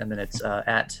iTunes, and then it's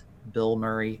at Bill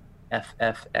Murray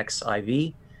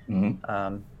FFXIV.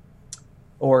 Mm-hmm.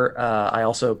 Or I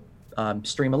also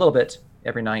stream a little bit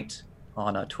every night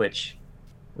on Twitch,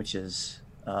 which is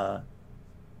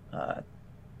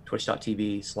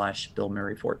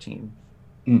twitch.tv/BillMurray14.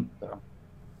 Mm. So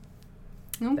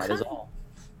Okay. that is all.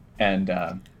 And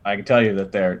I can tell you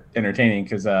that they're entertaining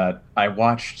because I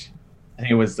watched, I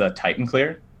think it was the Titan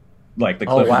Clear, like the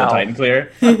clip of wow. the Titan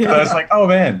Clear. So I was like, oh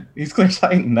man, he's cleared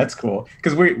Titan. That's cool.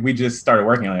 Because we just started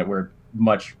working on it. We're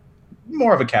much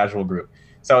more of a casual group.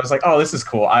 So I was like, oh, this is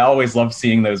cool. I always love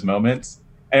seeing those moments.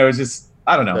 And it was just,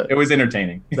 I don't know, it was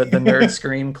entertaining. The nerd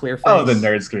scream, clear face. Oh, the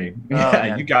nerd screen. Oh, Yeah,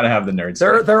 man. you got to have the nerd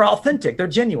They're screen. they're authentic. They're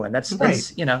genuine. That's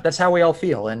Right. that's how we all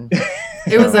feel. And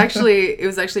It was actually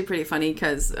pretty funny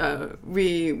because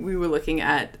we were looking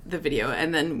at the video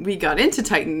and then we got into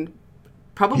Titan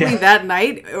probably that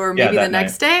night or maybe the that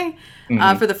next day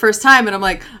Mhm. for the first time, and I'm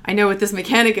like, I know what this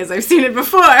mechanic is. I've seen it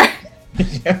before.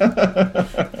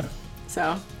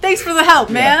 So thanks for the help,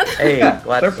 man. hey, Yeah,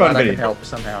 glad, they're fun glad I can videos. help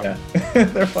somehow. Yeah.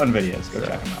 They're fun videos. Go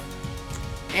check them out.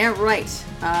 And right,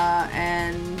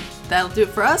 and that'll do it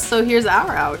for us. So here's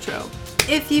our outro.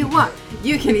 If you want,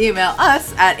 you can email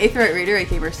us at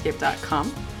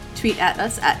aetherite@gamerscape.com, tweet at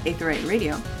us at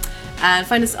aetherite.radio, and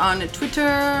find us on Twitter.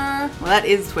 Well, that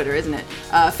is Twitter, isn't it?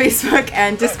 Facebook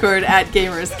and Discord at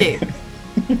Gamerscape.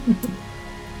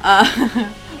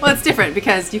 Well, it's different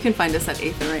because you can find us at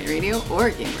Aetherite Radio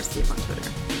or Gamerscape on Twitter.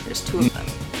 There's two of them.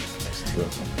 There's two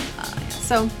of them. Yeah.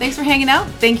 So thanks for hanging out.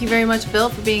 Thank you very much, Bill,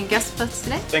 for being a guest with us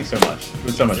today. Thanks so much. It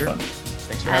was so much fun.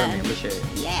 Thanks for having me. Appreciate it.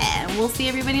 Yeah, and we'll see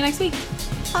everybody next week.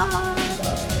 Bye.